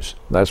quotas.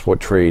 That's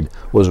what trade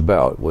was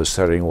about, was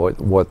setting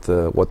what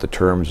the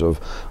terms of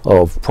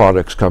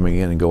products coming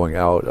in and going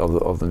out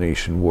of the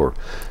nation were.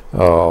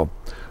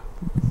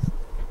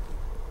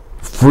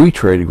 Free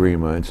trade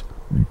agreements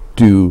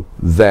do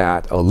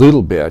that a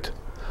little bit,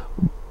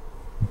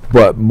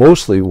 but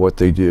mostly what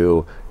they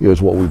do is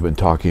what we've been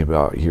talking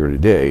about here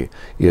today,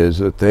 is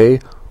that they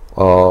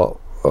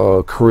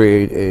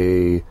create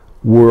a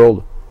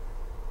world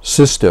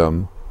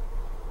system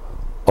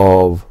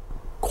of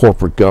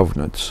corporate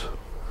governance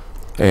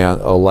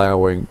and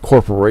allowing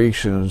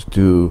corporations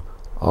to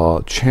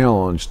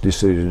challenge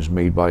decisions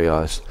made by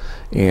us,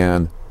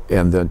 and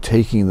then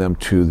taking them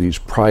to these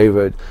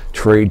private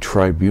trade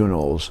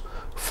tribunals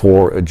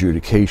for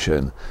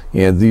adjudication.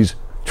 And these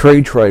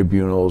trade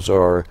tribunals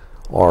are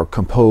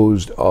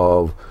composed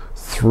of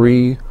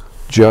 3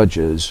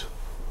 judges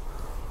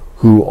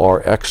who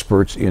are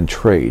experts in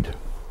trade.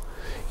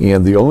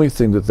 And the only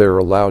thing that they're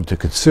allowed to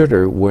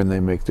consider when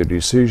they make their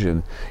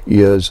decision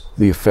is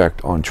the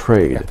effect on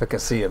trade.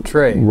 Efficacy of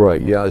trade.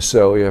 Right, yeah.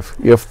 So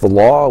if the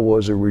law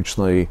was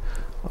originally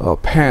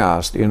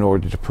passed in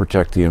order to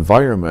protect the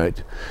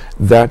environment,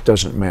 that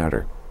doesn't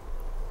matter.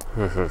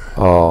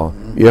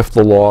 If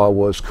the law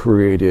was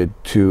created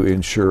to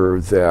ensure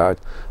that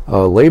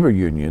labor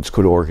unions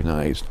could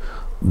organize,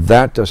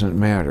 that doesn't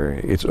matter.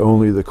 It's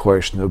only the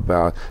question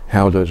about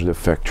how does it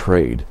affect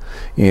trade.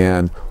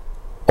 And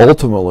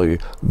ultimately,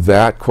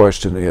 that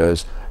question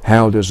is,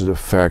 how does it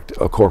affect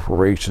a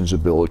corporation's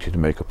ability to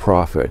make a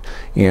profit?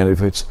 And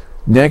if it's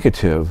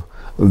negative,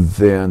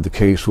 then the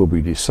case will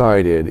be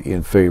decided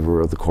in favor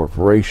of the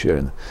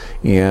corporation.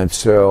 And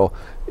so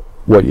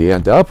what you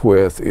end up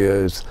with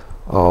is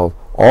all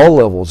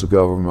levels of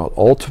government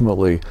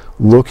ultimately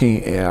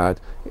looking at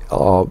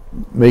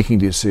making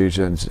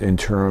decisions in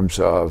terms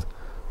of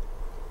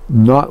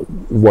not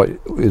what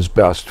is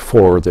best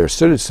for their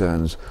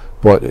citizens,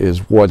 but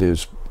what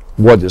is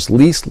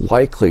least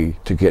likely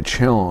to get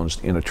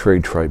challenged in a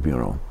trade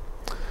tribunal.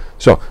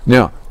 So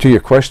now, to your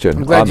question,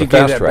 I'm glad on you the gave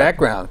fast that track,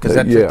 background, because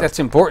yeah. that's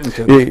important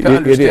to It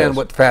understand is.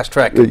 what fast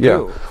track can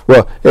do.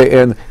 Well,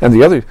 and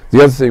the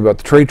other thing about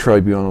the trade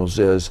tribunals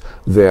is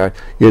that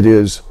it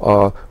is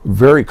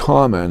very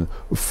common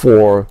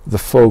for the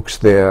folks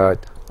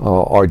that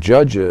are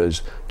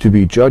judges to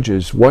be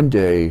judges one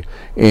day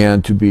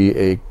and to be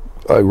a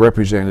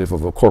representative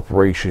of a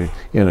corporation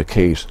in a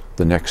case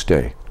the next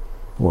day.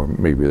 Or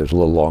maybe there's a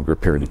little longer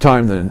period of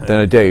time than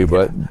a day,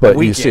 but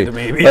you see,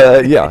 maybe.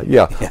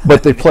 yeah.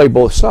 But they play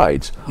both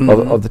sides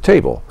of the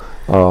table.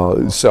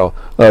 So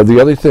the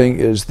other thing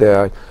is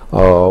that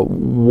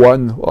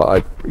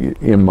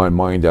in my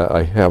mind,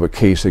 I have a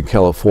case in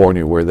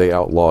California where they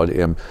outlawed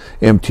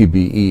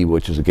MTBE,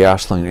 which is a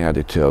gasoline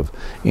additive,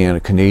 and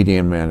a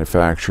Canadian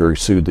manufacturer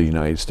sued the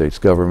United States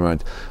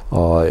government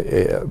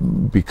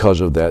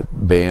because of that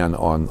ban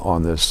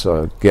on this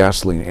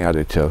gasoline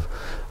additive.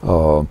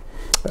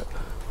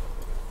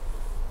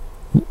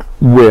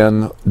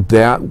 When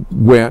that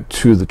went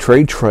to the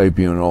trade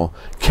tribunal,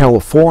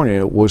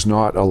 California was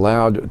not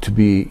allowed to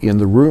be in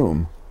the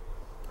room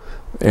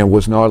and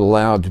was not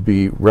allowed to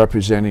be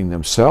representing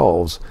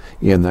themselves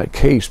in that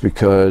case,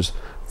 because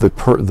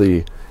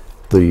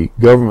the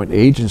government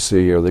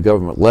agency or the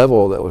government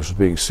level that was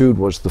being sued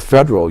was the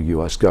federal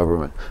U.S.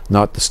 government,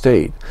 not the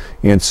state.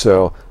 And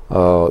so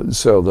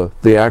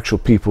the actual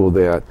people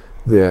that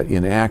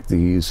enact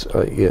these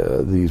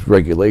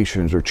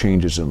regulations or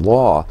changes in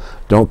law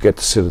don't get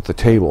to sit at the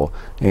table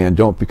and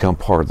don't become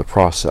part of the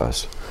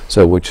process.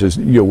 So, which is,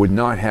 would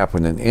not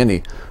happen in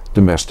any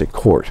domestic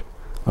court.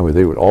 I mean,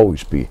 they would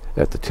always be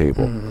at the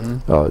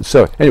table.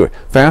 So anyway,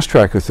 fast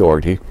track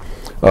authority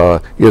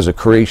is a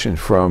creation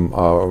from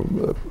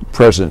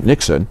President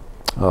Nixon.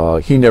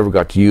 He never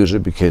got to use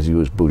it because he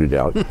was booted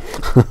out.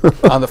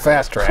 On the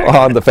fast track.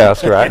 On the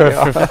fast track.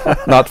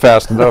 Not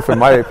fast enough in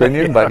my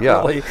opinion, but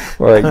yeah. Really.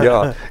 Right,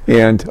 yeah.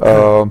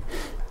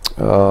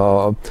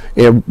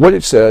 And what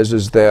it says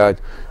is that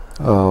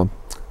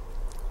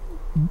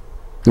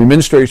the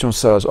administration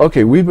says,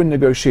 okay, we've been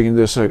negotiating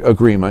this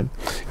agreement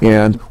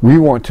and we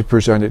want to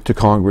present it to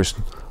Congress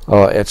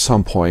at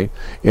some point,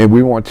 and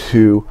we want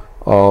to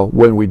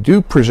when we do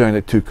present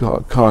it to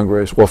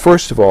Congress, well,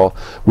 first of all,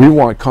 we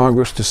want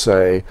Congress to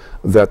say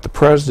that the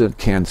President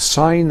can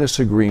sign this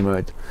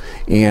agreement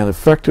and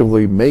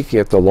effectively make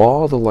it the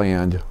law of the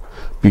land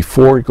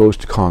before it goes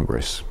to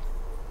Congress.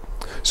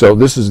 So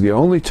this is the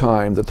only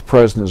time that the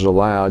President is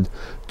allowed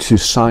to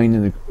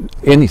sign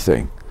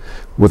anything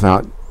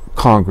without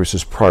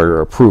Congress's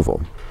prior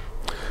approval.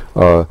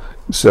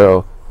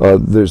 So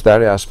there's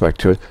that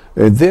aspect to it.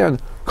 And then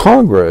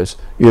Congress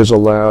is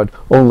allowed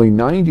only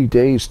 90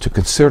 days to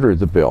consider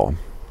the bill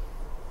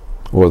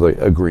or the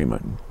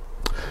agreement.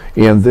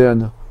 And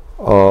then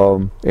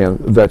and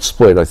that's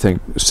split, I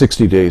think,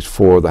 60 days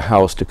for the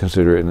House to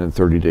consider it, and then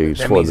 30 days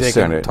that for means the they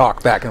Senate. Can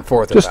talk back and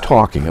forth. Just about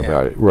talking it.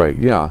 about it, right?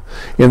 Yeah.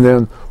 And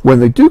then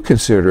when they do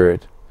consider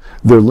it,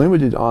 they're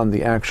limited on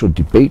the actual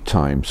debate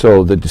time.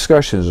 So the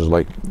discussions is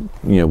like,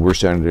 we're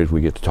senators,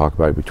 we get to talk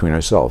about it between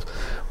ourselves.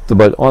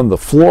 But on the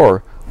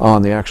floor,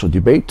 on the actual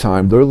debate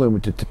time, they're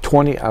limited to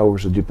 20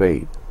 hours of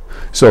debate.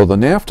 So the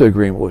NAFTA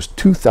agreement was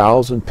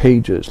 2,000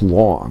 pages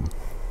long.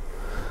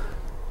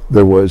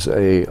 There was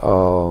a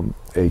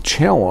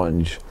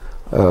challenge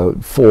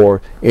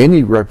for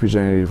any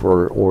representative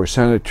or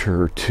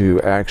senator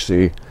to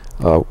actually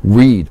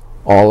read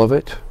all of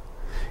it.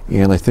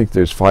 And I think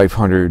there's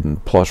 500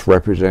 and plus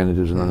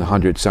representatives and then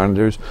 100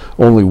 senators.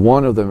 Only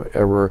one of them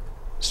ever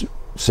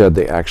said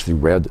they actually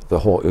read the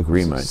whole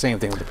agreement. Same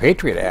thing with the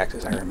Patriot Act,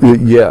 as I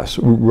remember. Yes,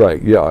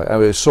 right, yeah. I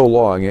mean, it's so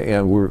long,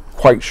 and we're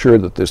quite sure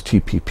that this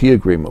TPP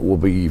agreement will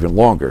be even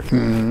longer.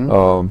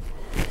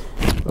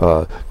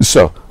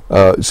 So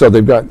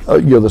they've got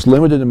this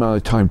limited amount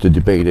of time to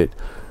debate it.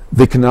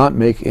 They cannot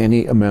make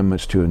any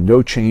amendments to it.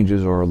 No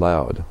changes are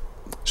allowed.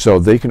 So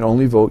they can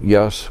only vote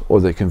yes or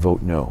they can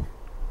vote no.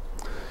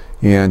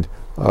 And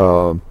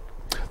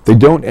they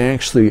don't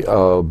actually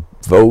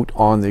vote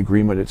on the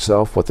agreement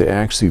itself. What they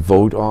actually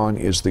vote on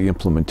is the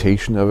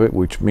implementation of it,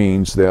 which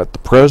means that the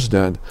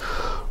president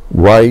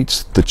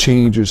writes the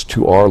changes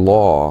to our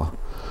law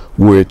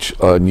which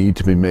need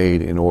to be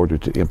made in order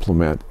to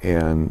implement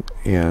and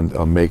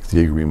make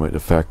the agreement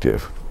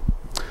effective.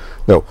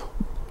 Now,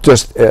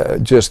 just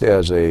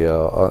as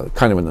a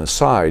kind of an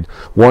aside,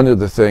 one of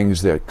the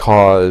things that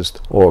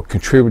caused or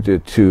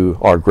contributed to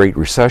our Great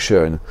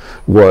Recession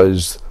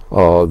was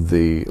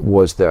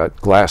that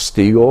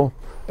Glass-Steagall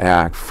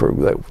Act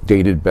that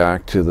dated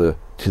back to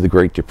the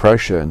Great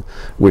Depression,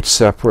 which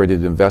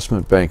separated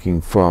investment banking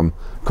from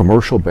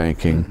commercial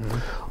banking.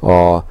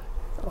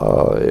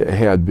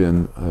 Had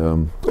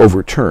been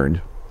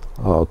overturned.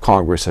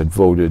 Congress had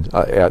voted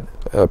at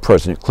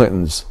President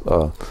Clinton's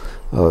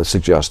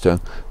suggestion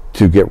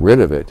to get rid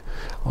of it.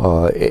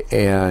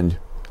 And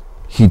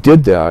he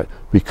did that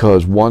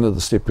because one of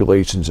the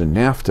stipulations in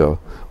NAFTA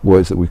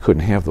was that we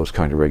couldn't have those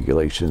kind of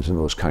regulations and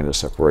those kind of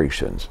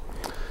separations.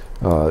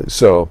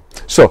 So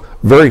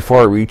very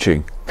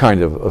far-reaching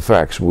kind of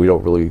effects. We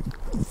don't really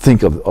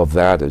think of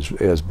that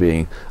as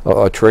being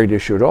a trade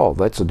issue at all.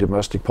 That's a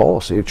domestic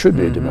policy. It should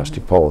be a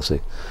domestic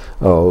policy.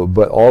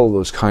 But all of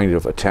those kind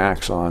of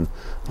attacks on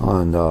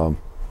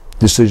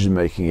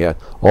decision-making at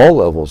all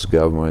levels of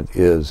government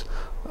is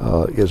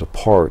a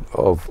part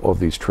of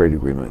these trade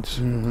agreements.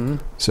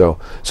 So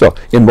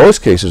in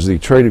most cases, the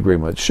trade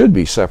agreements should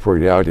be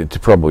separated out into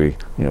probably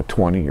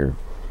 20 or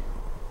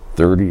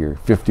 30 or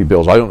 50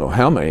 bills, I don't know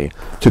how many,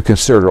 to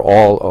consider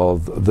all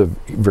of the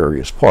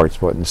various parts,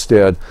 but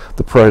instead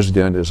the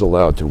president is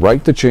allowed to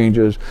write the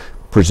changes,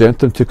 present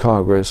them to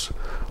Congress,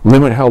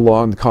 limit how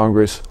long the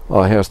Congress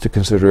has to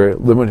consider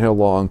it, limit how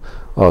long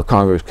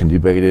Congress can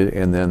debate it,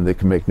 and then they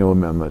can make no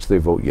amendments. They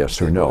vote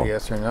yes or no.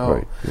 Yes or no.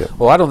 Right. Yeah.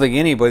 Well, I don't think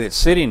anybody that's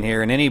sitting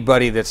here and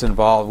anybody that's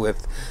involved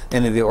with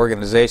any of the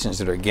organizations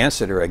that are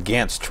against it are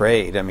against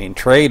trade. I mean,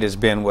 trade has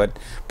been what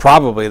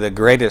probably the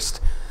greatest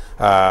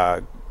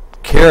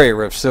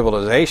carrier of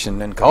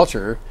civilization and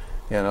culture,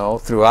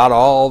 throughout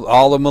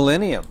all the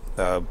millennium.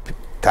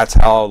 That's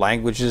how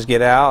languages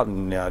get out,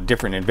 and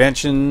different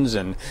inventions,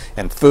 and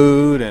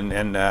food,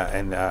 and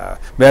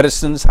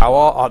medicines.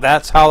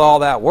 That's how all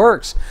that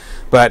works.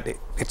 But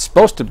it's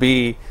supposed to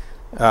be,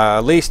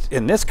 at least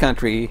in this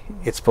country,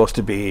 it's supposed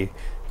to be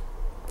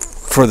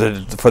for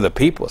the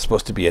people. It's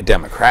supposed to be a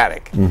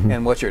democratic.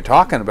 And what you're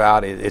talking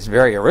about is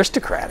very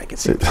aristocratic. It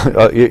seems.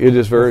 It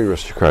is very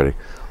aristocratic.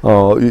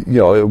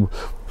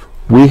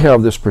 We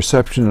have this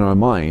perception in our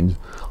mind,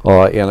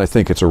 and I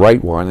think it's a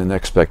right one, an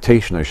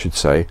expectation, I should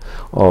say,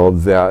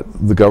 that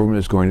the government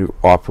is going to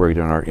operate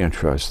in our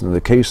interests. In the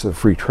case of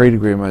free trade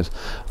agreements,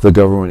 the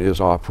government is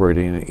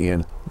operating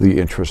in the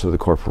interests of the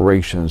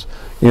corporations,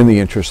 in the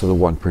interests of the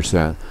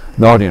 1%,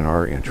 not in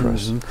our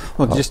interests.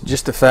 Well,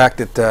 just the fact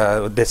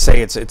that they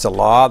say it's a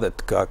law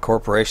that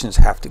corporations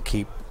have to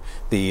keep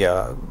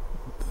the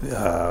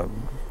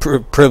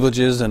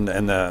privileges and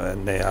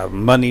the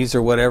monies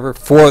or whatever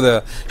for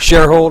the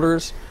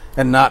shareholders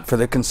and not for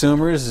the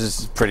consumers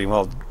is pretty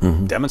well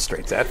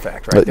demonstrates that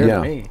fact right there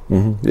to me.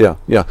 Yeah.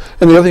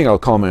 And the other thing I'll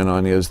comment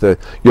on is that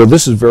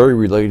this is very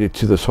related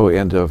to this whole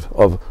end of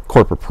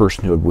corporate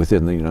personhood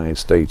within the United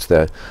States.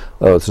 That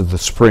so the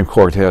Supreme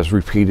Court has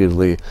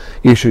repeatedly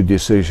issued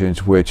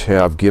decisions which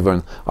have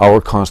given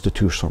our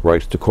constitutional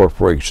rights to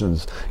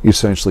corporations,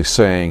 essentially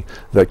saying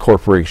that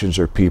corporations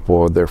are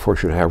people and therefore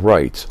should have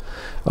rights.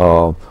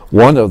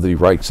 One of the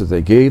rights that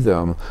they gave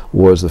them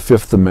was the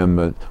Fifth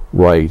Amendment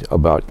right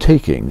about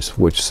takings,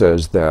 which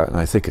says that, and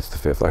I think it's the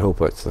fifth, I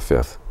hope it's the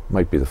fifth,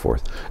 might be the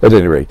fourth, at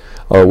any rate,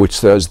 which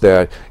says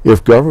that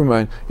if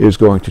government is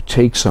going to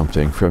take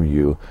something from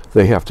you,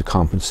 they have to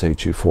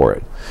compensate you for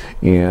it.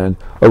 And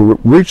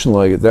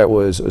originally that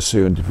was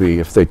assumed to be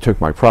if they took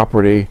my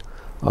property,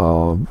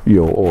 or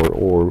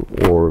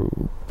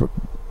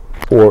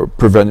or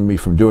prevented me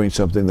from doing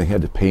something, they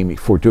had to pay me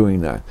for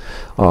doing that.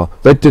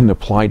 That didn't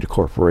apply to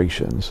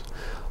corporations.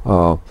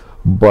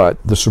 But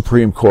the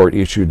Supreme Court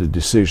issued a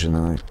decision,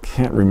 and I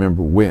can't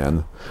remember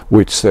when,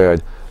 which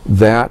said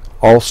that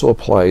also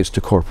applies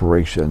to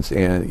corporations.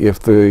 And if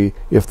the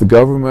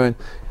government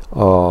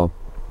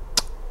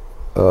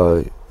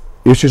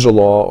issues a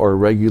law or a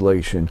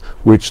regulation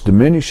which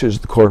diminishes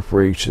the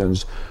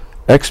corporation's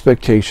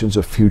expectations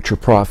of future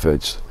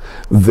profits,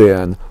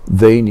 then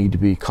they need to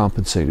be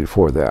compensated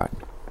for that.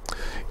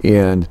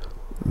 And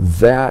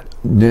that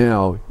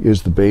now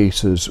is the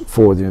basis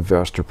for the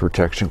investor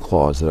protection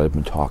clause that I've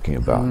been talking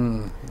about.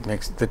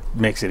 That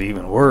makes it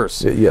even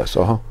worse. Yes,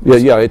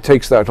 yeah, it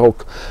takes that whole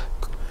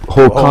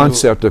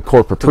concept of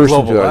corporate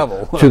person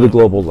to the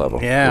global level.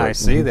 Yeah, right. I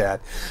see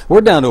that. We're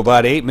down to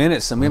about 8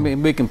 minutes, so maybe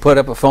we can put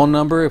up a phone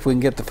number if we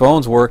can get the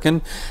phones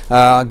working.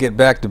 I'll get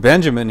back to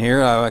Benjamin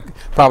here. I'll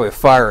probably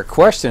fire a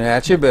question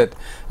at you, but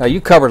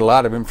you covered a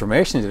lot of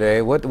information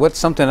today. What's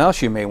something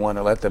else you may want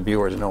to let the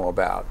viewers know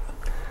about?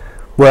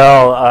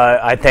 Well,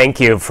 I thank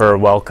you for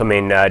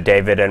welcoming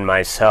David and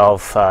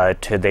myself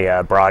to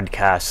the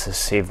broadcast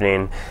this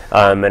evening,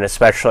 and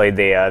especially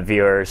the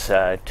viewers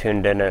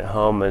tuned in at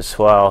home as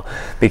well,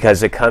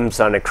 because it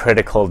comes on a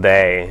critical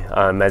day.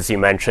 As you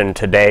mentioned,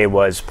 today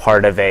was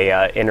part of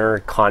a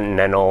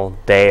intercontinental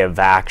day of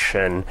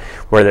action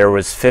where there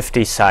was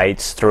 50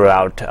 sites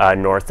throughout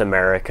North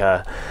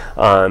America.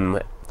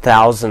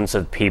 Thousands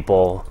of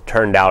people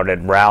turned out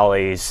at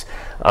rallies,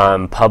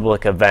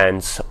 public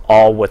events,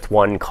 all with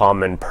one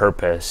common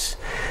purpose: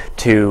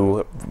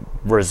 to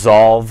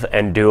resolve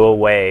and do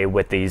away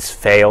with these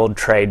failed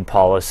trade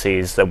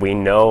policies that we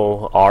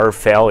know are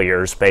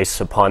failures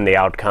based upon the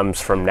outcomes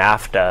from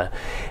NAFTA,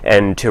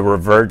 and to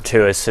revert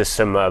to a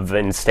system of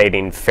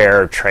instating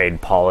fair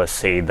trade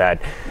policy that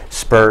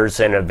spurs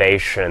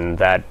innovation,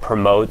 that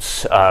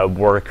promotes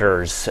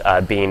workers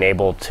being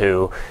able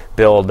to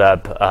build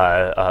up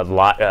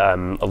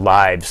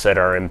lives that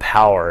are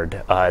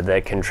empowered,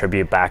 that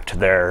contribute back to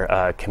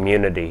their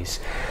communities.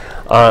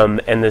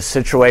 And the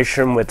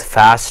situation with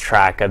fast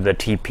track of the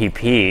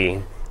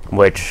TPP,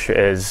 which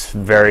is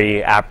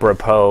very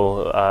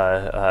apropos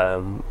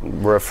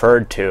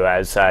referred to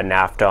as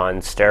NAFTA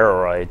on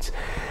steroids.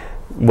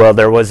 Well,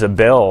 there was a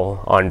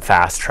bill on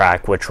fast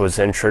track which was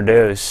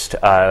introduced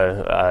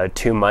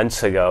 2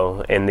 months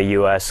ago in the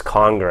U.S.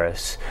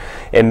 Congress.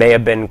 It may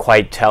have been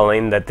quite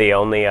telling that the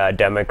only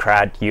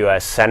Democrat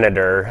U.S.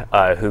 senator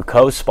who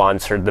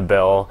co-sponsored the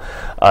bill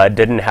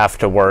didn't have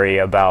to worry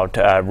about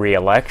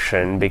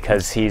re-election,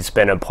 because he's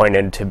been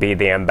appointed to be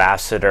the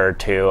ambassador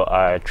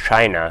to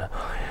China.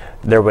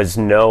 There was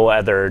no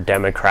other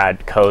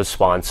Democrat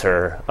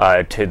co-sponsor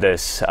to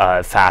this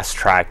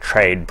fast-track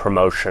trade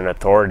promotion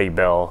authority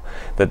bill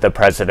that the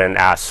president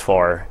asked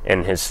for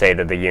in his State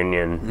of the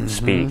Union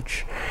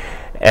speech.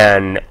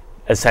 And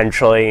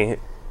essentially,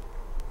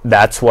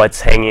 that's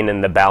what's hanging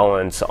in the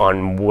balance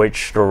on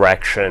which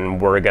direction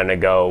we're going to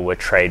go with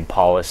trade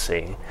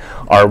policy.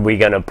 Are we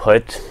going to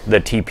put the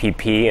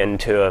TPP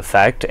into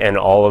effect, and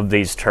all of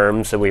these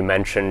terms that we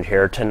mentioned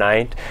here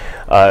tonight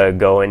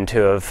go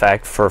into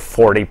effect for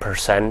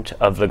 40%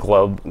 of the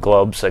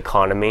globe's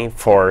economy,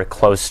 for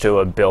close to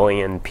 1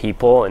 billion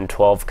people in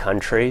 12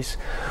 countries?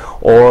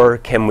 Or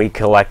can we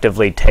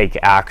collectively take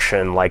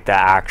action, like the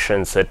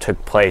actions that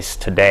took place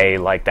today,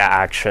 like the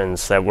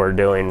actions that we're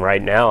doing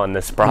right now on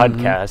this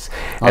broadcast,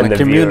 on and a the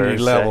community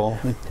viewers level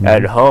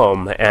at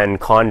home, and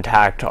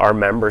contact our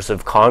members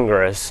of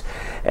Congress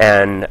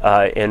and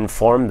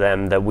inform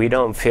them that we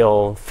don't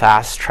feel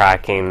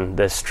fast-tracking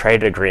this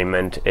trade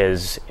agreement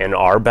is in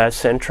our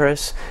best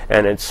interest,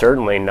 and it's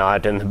certainly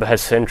not in the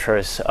best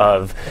interest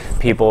of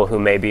people who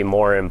may be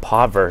more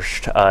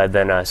impoverished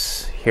than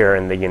us here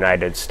in the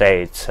United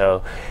States.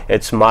 So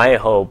it's my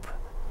hope,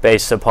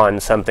 based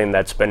upon something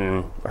that's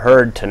been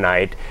heard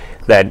tonight,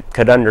 that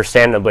could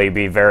understandably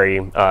be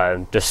very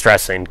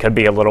distressing, could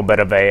be a little bit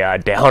of a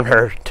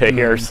downer to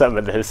hear some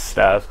of this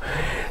stuff,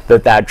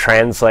 that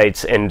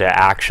translates into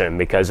action,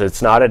 because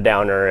it's not a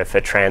downer if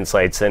it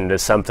translates into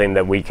something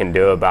that we can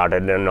do about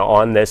it. And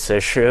on this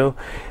issue,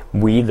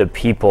 we the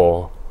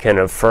people can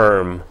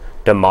affirm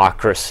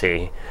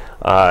democracy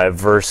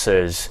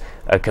versus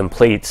a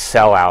complete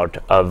sellout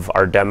of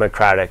our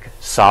democratic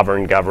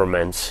sovereign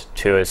governments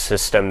to a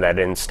system that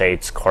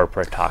instates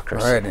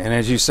corporatocracy. Right, and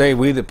as you say,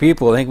 we the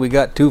people, I think we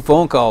got 2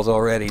 phone calls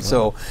already,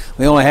 so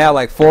we only have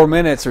like 4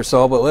 minutes or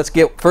so, but let's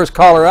get first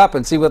caller up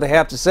and see what they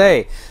have to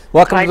say.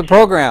 Welcome to the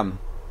program.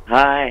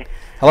 Hi.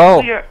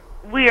 Hello.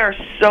 We are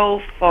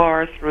so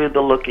far through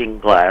the looking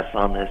glass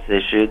on this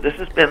issue. This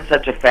has been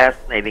such a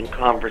fascinating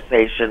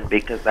conversation,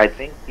 because I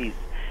think these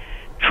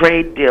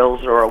trade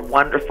deals are a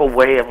wonderful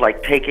way of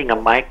like taking a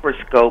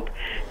microscope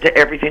to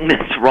everything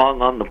that's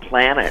wrong on the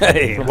planet.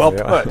 Hey, well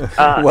put.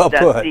 Well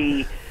put.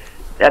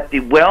 That the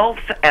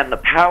wealth and the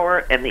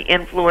power and the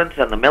influence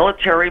and the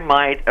military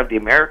might of the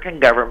American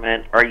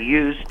government are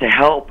used to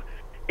help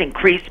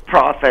increase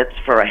profits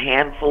for a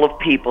handful of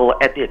people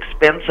at the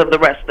expense of the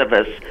rest of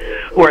us,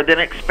 who are then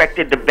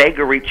expected to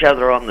beggar each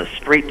other on the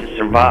street to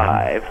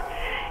survive.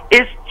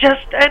 is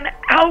just an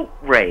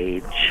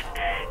outrage.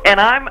 And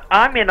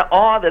I'm in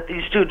awe that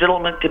these two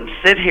gentlemen can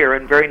sit here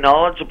and very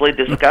knowledgeably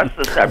discuss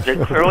the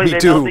subject. Clearly they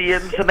know the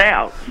ins and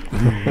outs.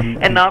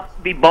 And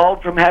not be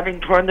bald from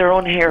having torn their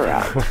own hair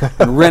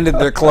out. And rented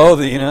their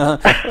clothing, huh?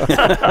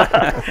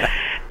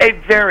 A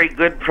very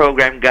good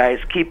program, guys.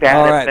 Keep at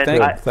All it.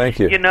 right, thank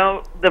you. You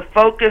know, the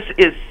focus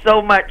is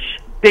so much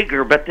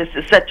bigger, but this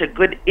is such a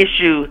good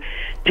issue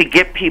to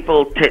get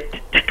people to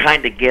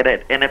kind of get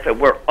it. And if it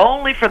were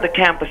only for the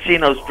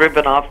campesinos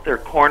driven off their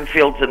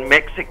cornfields in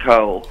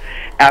Mexico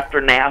after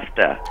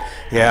NAFTA,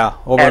 yeah,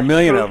 over a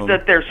million of them,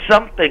 that there's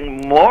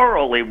something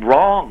morally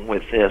wrong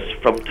with this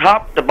from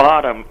top to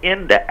bottom,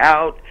 in to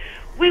out.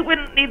 We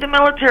wouldn't need the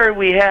military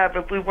we have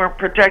if we weren't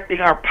protecting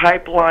our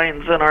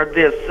pipelines and our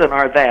this and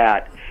our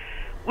that.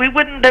 We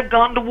wouldn't have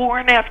gone to war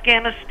in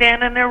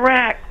Afghanistan and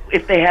Iraq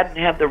if they hadn't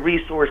had the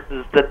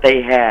resources that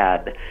they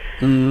had.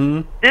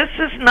 This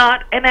is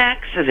not an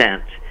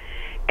accident.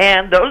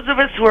 And those of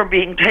us who are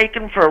being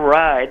taken for a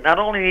ride not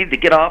only need to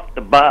get off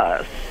the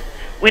bus,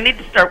 we need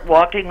to start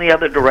walking the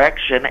other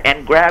direction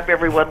and grab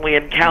everyone we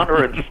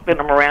encounter and spin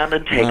them around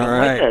and take them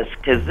with us,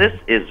 because this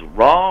is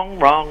wrong,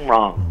 wrong,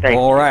 wrong. Thank you.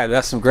 All right,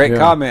 that's some great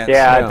comments.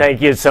 Yeah,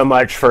 thank you so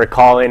much for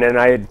calling, and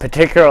I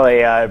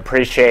particularly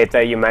appreciate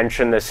that you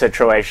mentioned the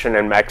situation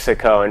in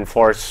Mexico and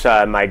forced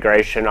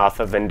migration off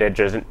of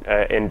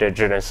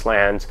indigenous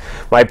lands.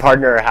 My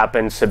partner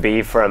happens to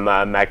be from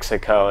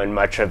Mexico, and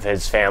much of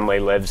his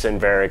family lives in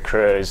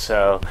Veracruz,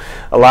 so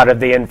a lot of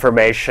the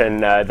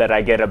information that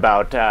I get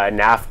about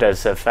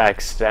NAFTA's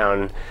effects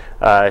down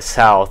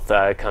south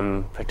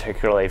come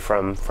particularly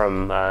from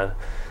my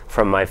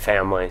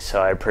family,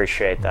 so I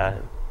appreciate that.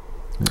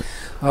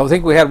 I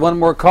think we had one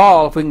more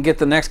call. If we can get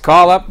the next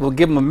call up, we'll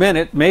give them a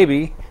minute,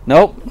 maybe.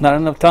 Nope, not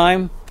enough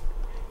time.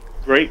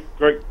 Great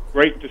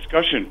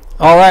discussion.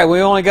 All right, we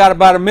only got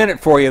about a minute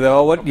for you,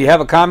 though. What, do you have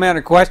a comment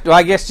or question? Well,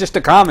 I guess just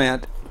a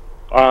comment.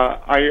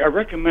 I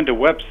recommend a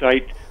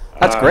website.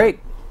 That's great.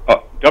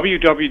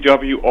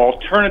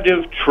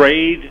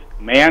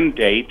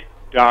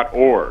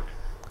 www.alternativetrademandate.org.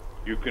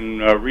 You can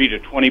read a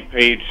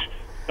 20-page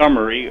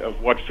summary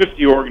of what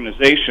 50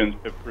 organizations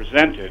have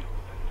presented,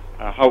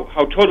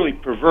 how totally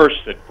perverse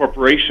that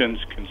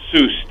corporations can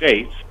sue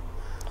states,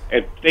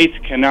 and states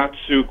cannot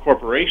sue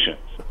corporations.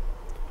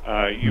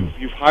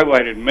 You've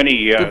highlighted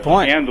many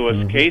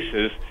scandalous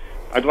cases.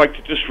 I'd like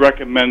to just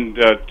recommend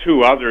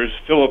two others.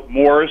 Philip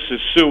Morris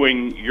is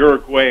suing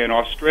Uruguay and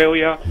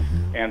Australia,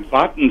 and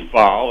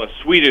Vattenfall, a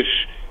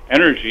Swedish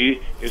energy,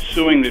 is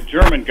suing the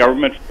German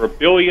government for €1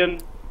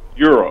 billion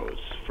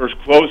for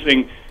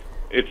closing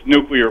its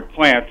nuclear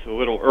plants a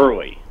little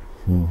early.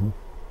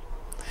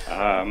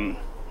 And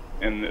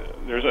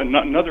there's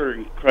another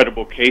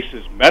incredible case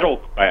is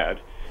Metalclad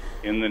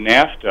in the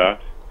NAFTA.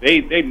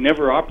 They'd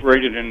never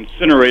operated an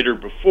incinerator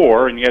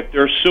before, and yet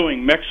they're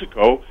suing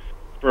Mexico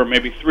for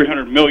maybe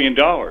 $300 million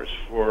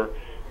for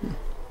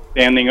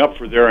standing up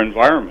for their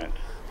environment.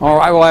 All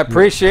right, well, I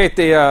appreciate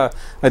the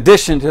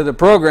addition to the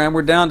program.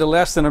 We're down to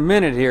less than a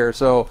minute here,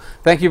 so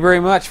thank you very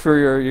much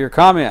for your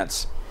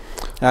comments.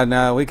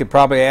 And we could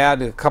probably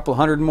add a couple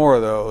hundred more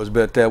of those,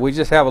 but we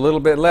just have a little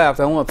bit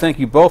left. I want to thank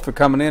you both for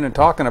coming in and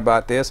talking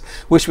about this.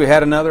 Wish we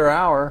had another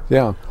hour.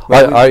 Yeah,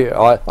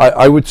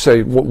 I would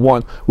say,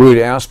 one, we would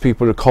ask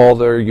people to call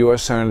their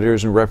U.S.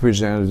 senators and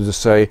representatives to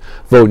say,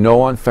 vote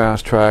no on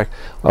fast track,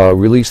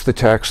 release the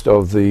text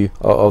of the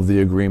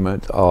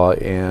agreement,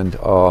 and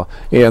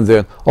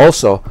then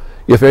also,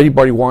 if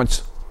anybody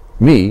wants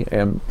me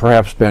and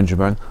perhaps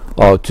Benjamin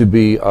to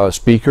be a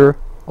speaker,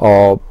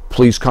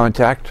 please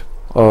contact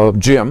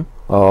Jim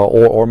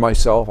or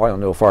myself. I don't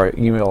know if our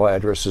email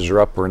addresses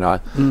are up or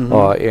not, and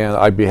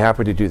I'd be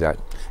happy to do that.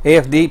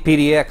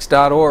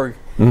 AFDPDX.org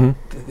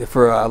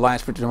for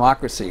Alliance for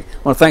Democracy. I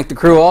want to thank the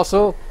crew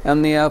also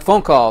and the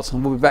phone calls,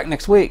 and we'll be back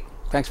next week.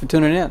 Thanks for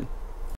tuning in.